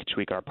so that we can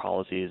tweak our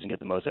policies and get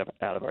the most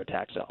out of our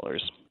tax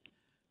dollars.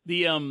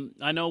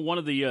 I know one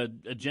of the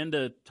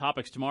agenda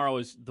topics tomorrow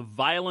is the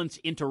Violence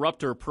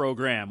Interrupter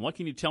Program. What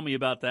can you tell me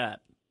about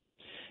that?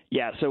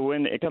 Yeah, so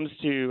when it comes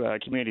to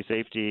community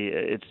safety,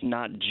 it's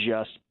not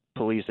just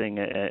policing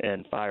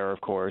and fire,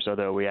 of course,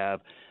 although we have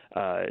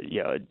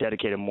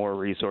dedicated more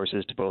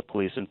resources to both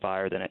police and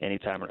fire than at any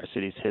time in our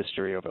city's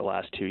history over the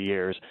last 2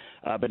 years.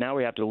 But now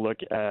we have to look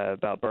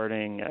about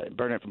burning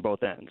it from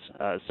both ends.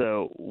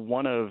 So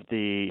one of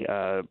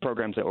the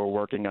programs that we're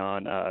working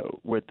on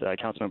with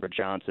Councilmember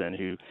Johnson,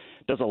 who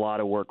does a lot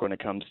of work when it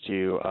comes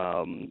to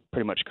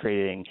pretty much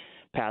creating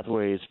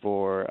pathways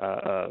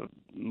for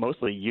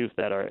mostly youth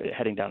that are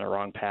heading down a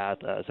wrong path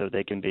so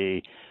they can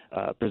be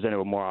presented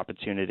with more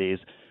opportunities.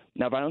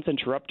 Now, Violence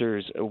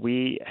Interrupters,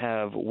 we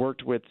have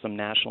worked with some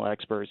national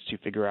experts to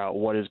figure out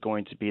what is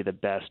going to be the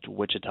best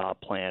Wichita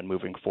plan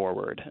moving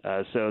forward.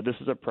 So this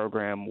is a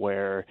program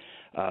where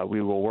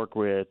we will work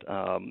with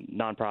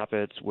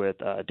nonprofits with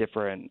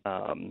different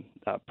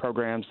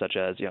programs such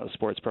as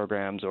sports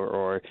programs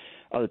or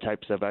other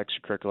types of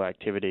extracurricular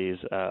activities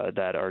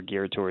that are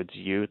geared towards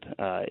youth.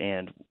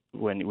 And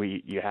when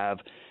you have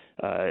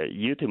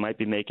youth who might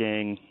be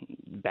making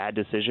bad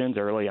decisions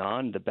early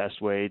on, the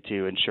best way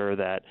to ensure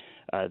that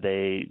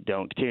they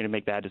don't continue to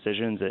make bad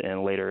decisions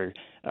and later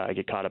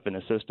get caught up in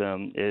the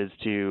system is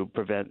to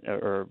present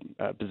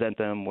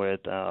them with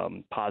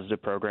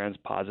positive programs,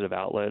 positive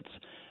outlets.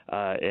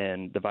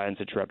 And the Violence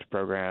Interrupter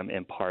program,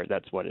 in part,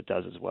 that's what it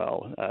does as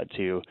well,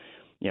 to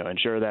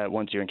ensure that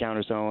once you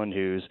encounter someone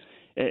who's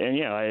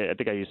I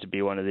think I used to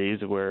be one of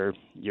these where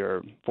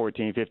you're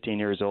 14, 15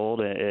 years old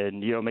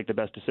and you don't make the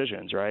best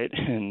decisions, right?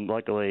 And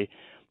luckily,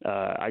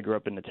 I grew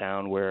up in a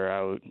town where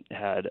I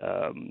had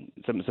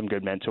some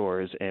good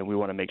mentors, and we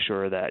want to make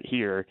sure that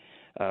here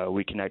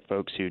we connect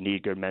folks who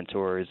need good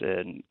mentors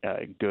and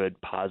good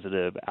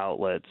positive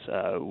outlets.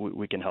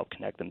 We can help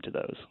connect them to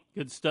those.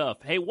 Good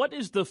stuff. Hey, what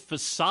is the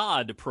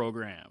Facade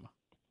program?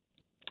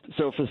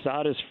 So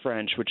facade is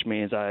French, which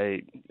means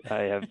I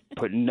have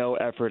put no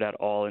effort at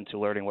all into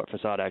learning what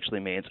facade actually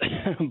means.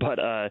 But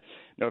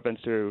no offense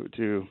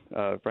to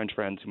French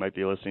friends who might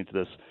be listening to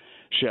this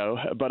show.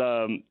 But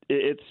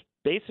it's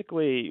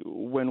basically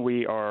when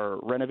we are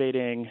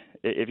renovating,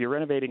 if you're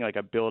renovating like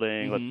a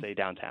building, let's say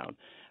downtown,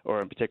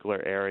 or in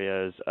particular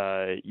areas,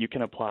 you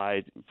can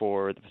apply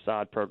for the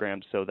facade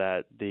program so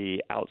that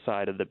the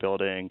outside of the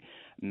building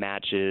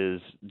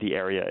matches the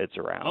area it's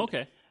around.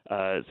 Okay.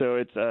 So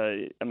it's,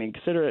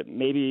 consider it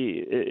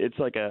maybe it's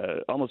like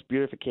almost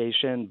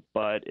beautification,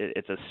 but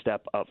it's a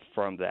step up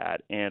from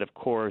that. And of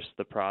course,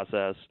 the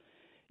process,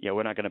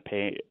 we're not going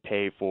to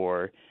pay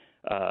for,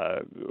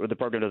 the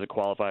program doesn't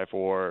qualify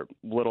for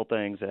little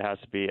things. It has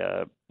to be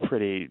a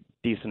pretty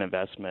decent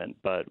investment,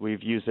 but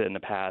we've used it in the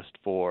past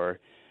for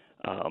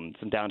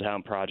some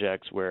downtown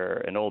projects where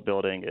an old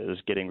building is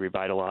getting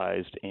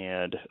revitalized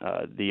and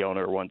the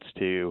owner wants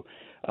to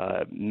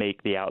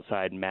make the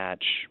outside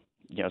match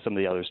some of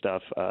the other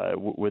stuff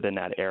within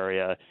that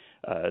area.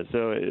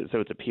 So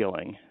it's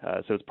appealing.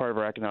 So it's part of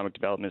our economic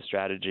development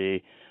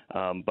strategy,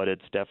 but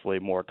it's definitely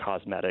more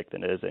cosmetic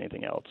than it is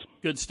anything else.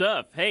 Good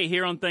stuff. Hey,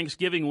 here on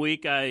Thanksgiving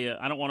week,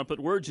 I don't want to put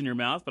words in your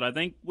mouth, but I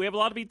think we have a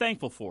lot to be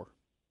thankful for.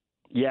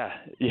 Yeah,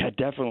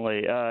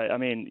 definitely.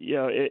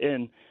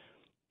 And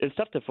it's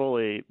tough to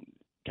fully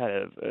kind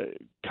of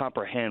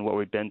comprehend what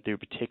we've been through,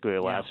 particularly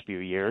the last few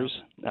years.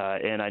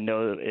 And I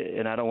know,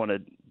 and I don't want to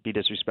be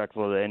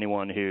disrespectful to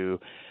anyone who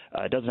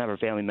doesn't have a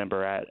family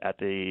member at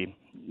the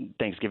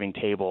Thanksgiving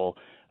table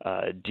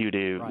due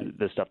to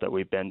the stuff that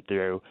we've been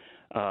through.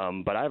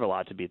 But I have a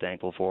lot to be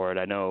thankful for, and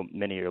I know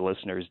many of your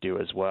listeners do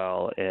as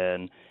well.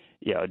 And,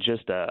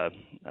 just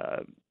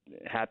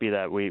happy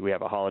that we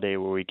have a holiday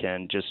where we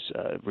can just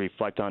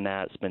reflect on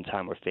that, spend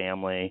time with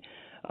family.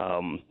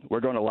 We're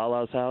going to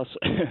Lala's house,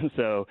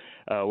 so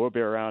we'll be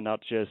around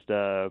not just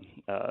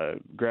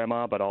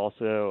Grandma, but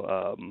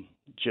also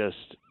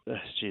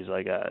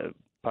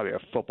probably a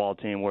football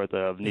team worth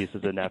of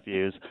nieces and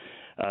nephews.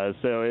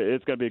 So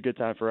it's going to be a good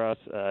time for us,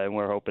 and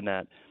we're hoping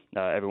that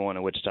everyone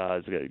in Wichita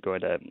is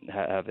going to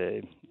have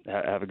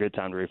a good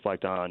time to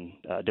reflect on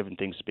different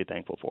things to be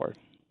thankful for.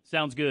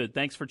 Sounds good.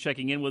 Thanks for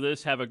checking in with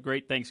us. Have a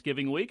great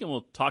Thanksgiving week, and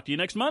we'll talk to you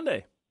next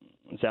Monday.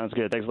 Sounds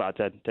good. Thanks a lot,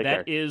 Ted. Take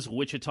care. That is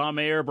Wichita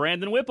Mayor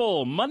Brandon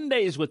Whipple.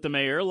 Mondays with the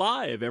Mayor,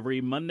 live every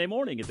Monday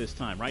morning at this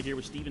time, right here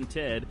with Steve and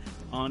Ted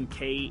on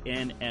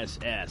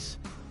KNSS.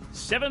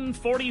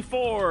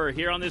 7:44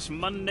 here on this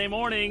Monday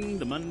morning,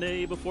 the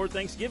Monday before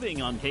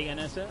Thanksgiving on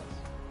KNSS.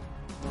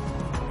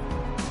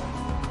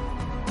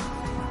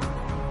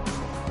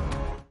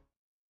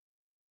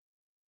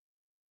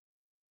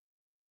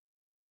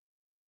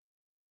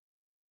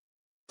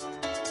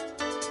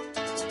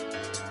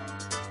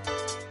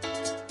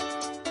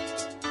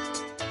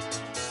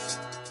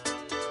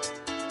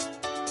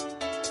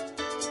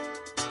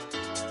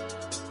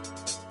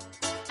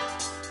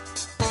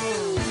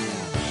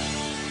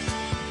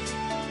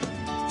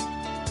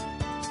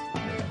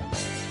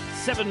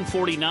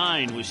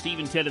 .49 with Steve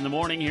and Ted in the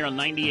morning here on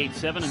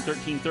 98.7 and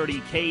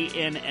 1330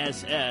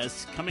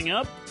 KNSS. Coming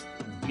up,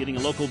 getting a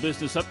local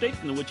business update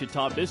from the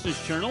Wichita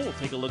Business Journal. We'll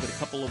take a look at a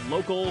couple of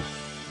local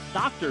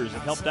doctors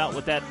that helped out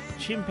with that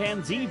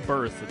chimpanzee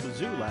birth at the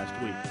zoo last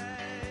week.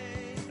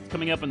 That's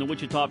coming up in the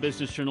Wichita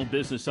Business Journal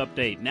Business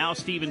Update. Now,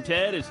 Steve and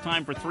Ted, it's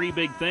time for three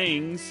big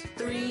things.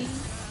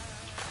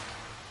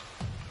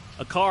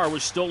 A car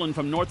was stolen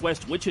from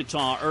northwest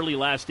Wichita early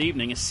last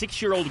evening. A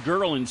 6-year-old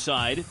girl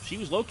inside. She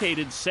was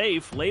located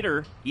safe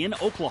later in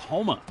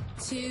Oklahoma.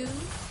 2.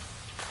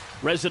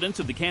 Residents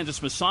of the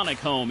Kansas Masonic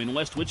home in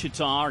West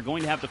Wichita are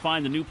going to have to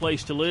find a new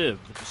place to live.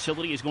 The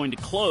facility is going to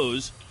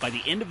close by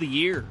the end of the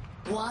year.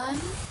 1.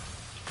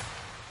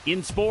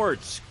 In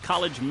sports,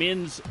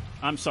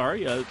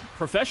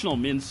 professional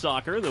men's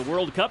soccer, the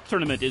World Cup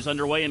tournament is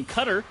underway in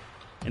Qatar.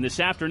 And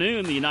this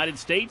afternoon, the United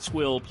States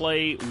will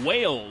play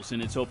Wales in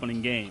its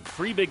opening game.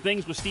 3 big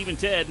things with Steve and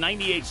Ted,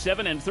 98.7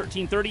 and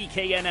 1330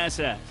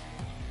 KNSS.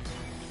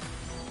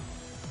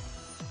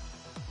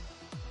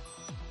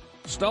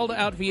 Stalled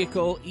out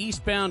vehicle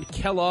eastbound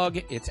Kellogg.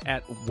 It's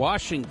at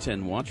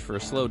Washington. Watch for a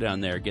slowdown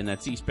there. Again,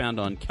 that's eastbound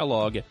on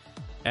Kellogg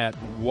at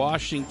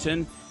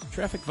Washington.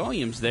 Traffic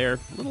volumes there a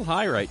little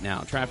high right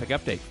now. Traffic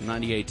update from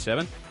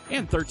 98.7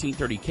 and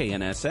 1330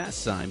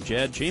 KNSS. I'm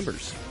Jed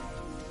Chambers.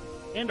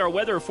 And our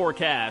weather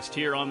forecast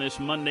here on this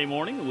Monday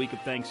morning, the week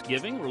of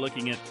Thanksgiving. We're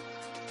looking at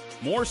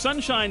more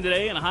sunshine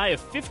today and a high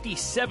of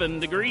 57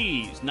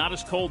 degrees. Not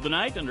as cold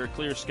tonight under a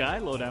clear sky,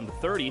 low down to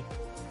 30.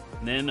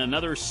 And then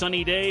another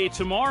sunny day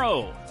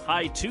tomorrow,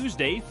 high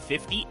Tuesday,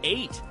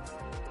 58.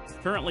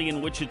 Currently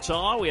in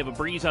Wichita, we have a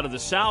breeze out of the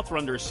south. We're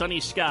under a sunny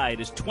sky.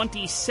 It is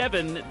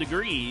 27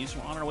 degrees.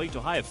 We're on our way to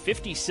a high of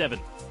 57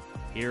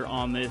 here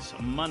on this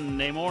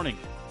Monday morning.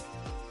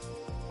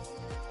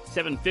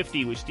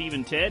 7:50 with Steve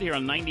and Ted here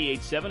on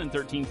 98.7 and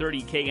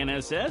 1330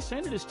 KNSS.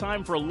 And it is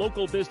time for a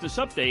local business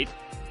update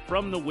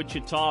from the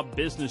Wichita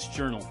Business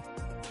Journal.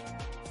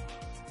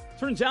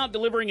 Turns out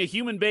delivering a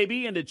human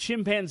baby and a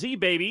chimpanzee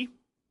baby,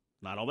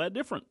 not all that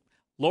different.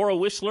 Laura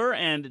Whistler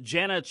and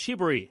Jana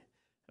Chibri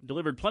have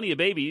delivered plenty of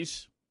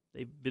babies.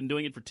 They've been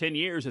doing it for 10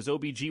 years as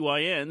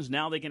OBGYNs.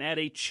 Now they can add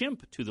a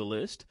chimp to the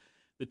list.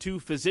 The 2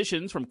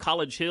 physicians from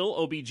College Hill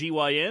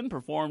OBGYN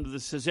performed the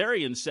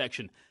cesarean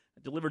section.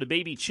 Delivered a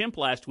baby chimp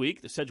last week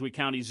at the Sedgwick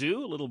County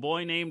Zoo, a little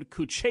boy named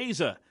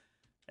Kucheza.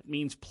 That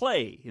means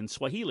play in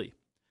Swahili.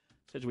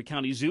 Sedgwick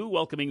County Zoo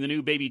welcoming the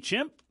new baby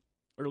chimp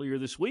earlier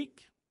this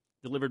week,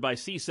 delivered by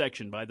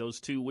C-section by those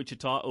 2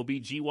 Wichita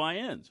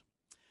OBGYNs.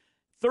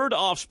 Third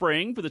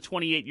offspring for the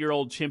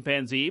 28-year-old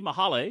chimpanzee,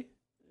 Mahale,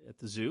 at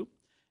the zoo.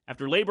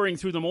 After laboring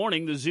through the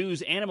morning, the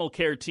zoo's animal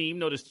care team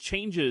noticed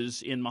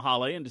changes in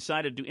Mahale and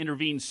decided to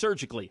intervene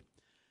surgically.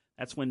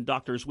 That's when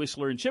Doctors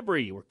Whistler and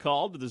Chibri were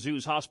called to the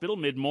zoo's hospital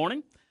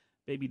mid-morning.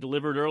 Baby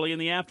delivered early in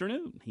the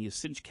afternoon. He has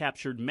since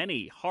captured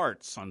many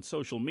hearts on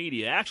social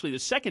media. Actually, the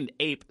second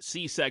ape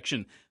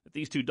C-section that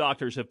these 2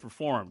 doctors have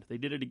performed. They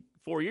did it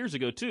 4 years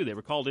ago, too. They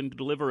were called in to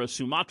deliver a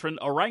Sumatran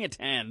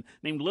orangutan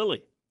named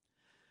Lily.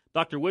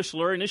 Dr.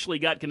 Whistler initially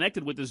got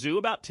connected with the zoo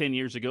about 10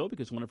 years ago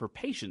because one of her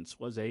patients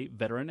was a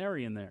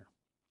veterinarian there.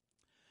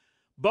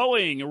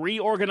 Boeing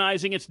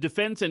reorganizing its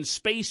defense and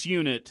space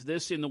unit.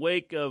 This in the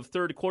wake of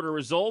third quarter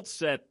results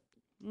that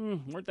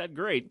weren't that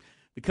great.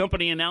 The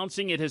company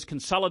announcing it has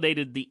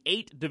consolidated the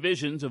 8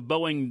 divisions of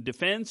Boeing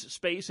Defense,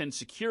 Space, and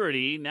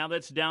Security. Now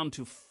that's down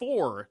to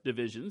 4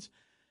 divisions,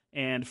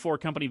 and 4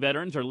 company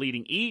veterans are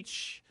leading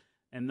each.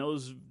 And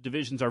those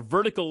divisions are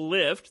Vertical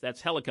Lift,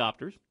 that's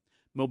helicopters,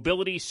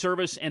 Mobility,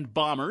 Service, and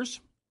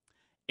Bombers,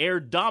 Air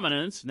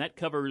Dominance, and that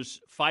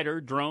covers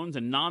fighter, drones,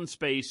 and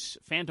non-space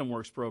Phantom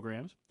Works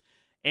programs,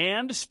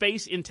 and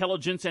Space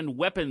Intelligence and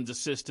Weapons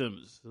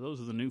Systems. So those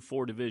are the new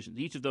 4 divisions.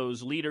 Each of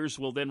those leaders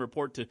will then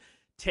report to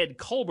Ted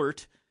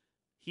Colbert.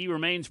 He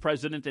remains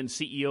president and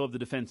CEO of the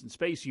Defense and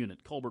Space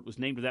Unit. Colbert was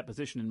named to that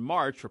position in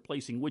March,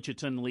 replacing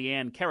Wichitan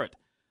Leanne Carrot,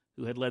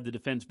 who had led the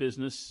defense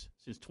business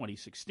since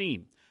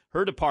 2016.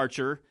 Her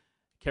departure,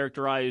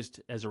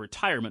 characterized as a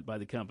retirement by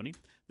the company.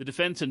 The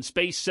defense and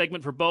space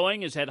segment for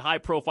Boeing has had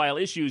high-profile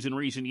issues in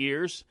recent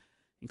years,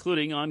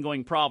 including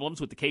ongoing problems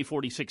with the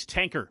K-46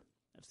 tanker.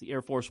 That's the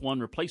Air Force One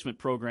replacement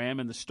program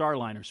and the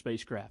Starliner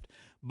spacecraft.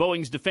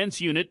 Boeing's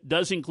defense unit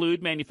does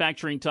include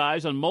manufacturing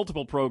ties on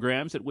multiple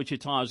programs at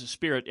Wichita's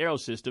Spirit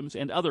Aerosystems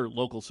and other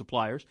local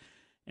suppliers.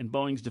 And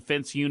Boeing's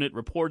defense unit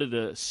reported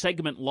a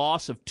segment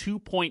loss of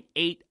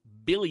 $2.8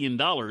 billion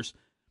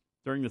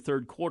during the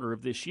third quarter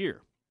of this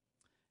year.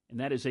 And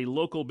that is a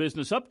local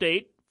business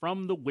update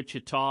from the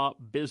Wichita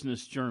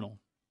Business Journal.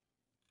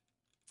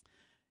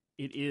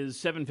 It is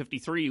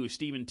 7:53 with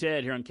Steve and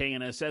Ted here on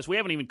KNSS. We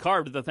haven't even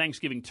carved the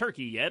Thanksgiving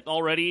turkey yet.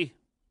 Already,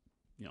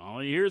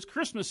 all you hear is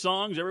Christmas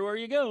songs everywhere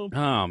you go.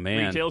 Oh,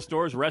 man. Retail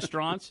stores,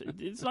 restaurants.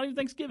 It's not even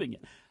Thanksgiving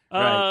yet.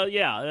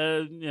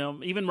 Right.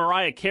 Even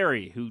Mariah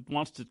Carey, who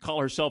wants to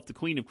call herself the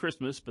Queen of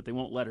Christmas, but they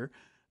won't let her,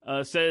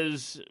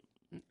 says...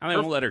 I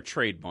won't let her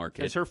trademark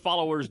it. As her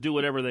followers do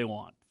whatever they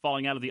want,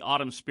 falling out of the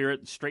autumn spirit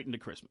and straight into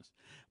Christmas.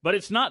 But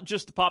it's not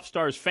just the pop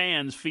star's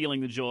fans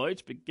feeling the joy.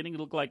 It's beginning to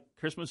look like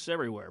Christmas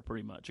everywhere,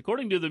 pretty much.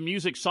 According to the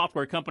music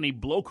software company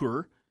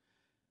Blokur,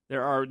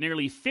 there are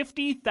nearly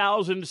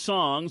 50,000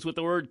 songs with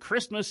the word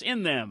Christmas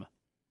in them.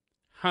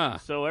 Huh.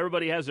 So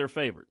everybody has their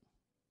favorite.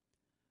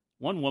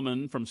 One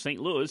woman from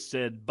St. Louis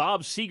said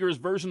Bob Seger's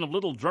version of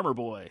Little Drummer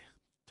Boy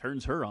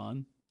turns her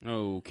on.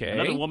 Okay.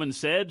 Another woman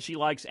said she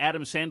likes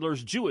Adam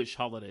Sandler's Jewish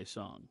holiday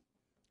song.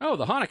 Oh,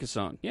 the Hanukkah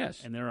song,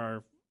 yes. And there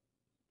are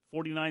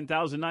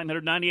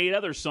 49,998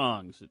 other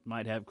songs that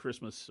might have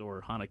Christmas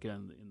or Hanukkah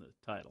in the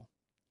title.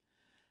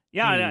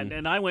 Yeah,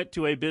 and I went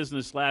to a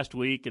business last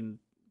week, and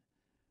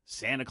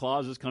Santa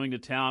Claus is coming to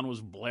town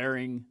was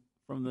blaring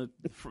from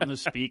the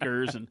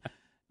speakers, and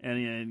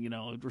you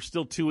know, we're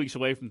still 2 weeks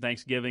away from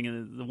Thanksgiving,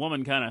 and the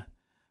woman kind of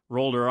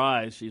rolled her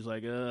eyes. She's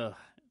like, ugh.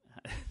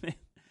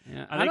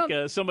 Yeah, I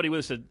think somebody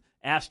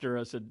asked her,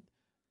 I said,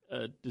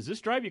 does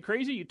this drive you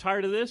crazy? You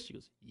tired of this? She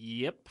goes,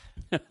 yep.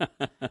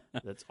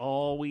 That's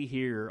all we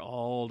hear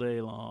all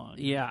day long.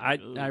 Yeah,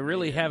 I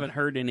really haven't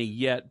heard any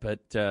yet,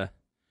 but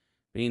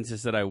being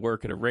that I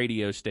work at a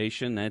radio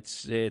station,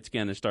 it's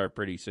going to start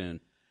pretty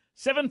soon.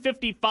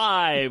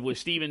 7:55 with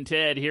Steve and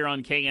Ted here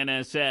on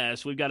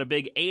KNSS. We've got a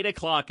big 8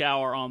 o'clock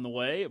hour on the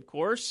way, of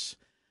course.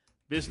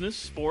 Business,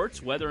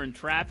 sports, weather, and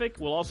traffic.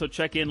 We'll also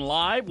check in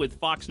live with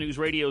Fox News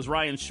Radio's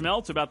Ryan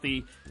Schmeltz about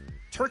the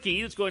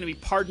turkey that's going to be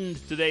pardoned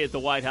today at the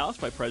White House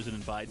by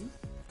President Biden.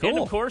 Cool. And,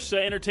 of course,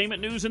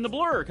 entertainment news in the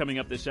Blur coming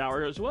up this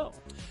hour as well.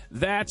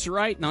 That's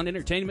right. And on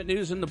entertainment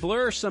news in the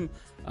Blur, some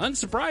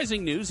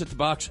unsurprising news at the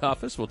box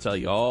office. We'll tell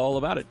you all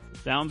about it.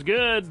 Sounds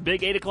good.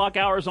 Big 8 o'clock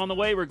hours on the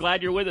way. We're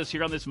glad you're with us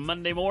here on this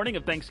Monday morning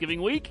of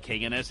Thanksgiving week.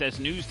 KNSS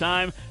News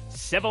Time,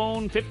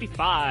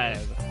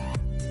 7:55.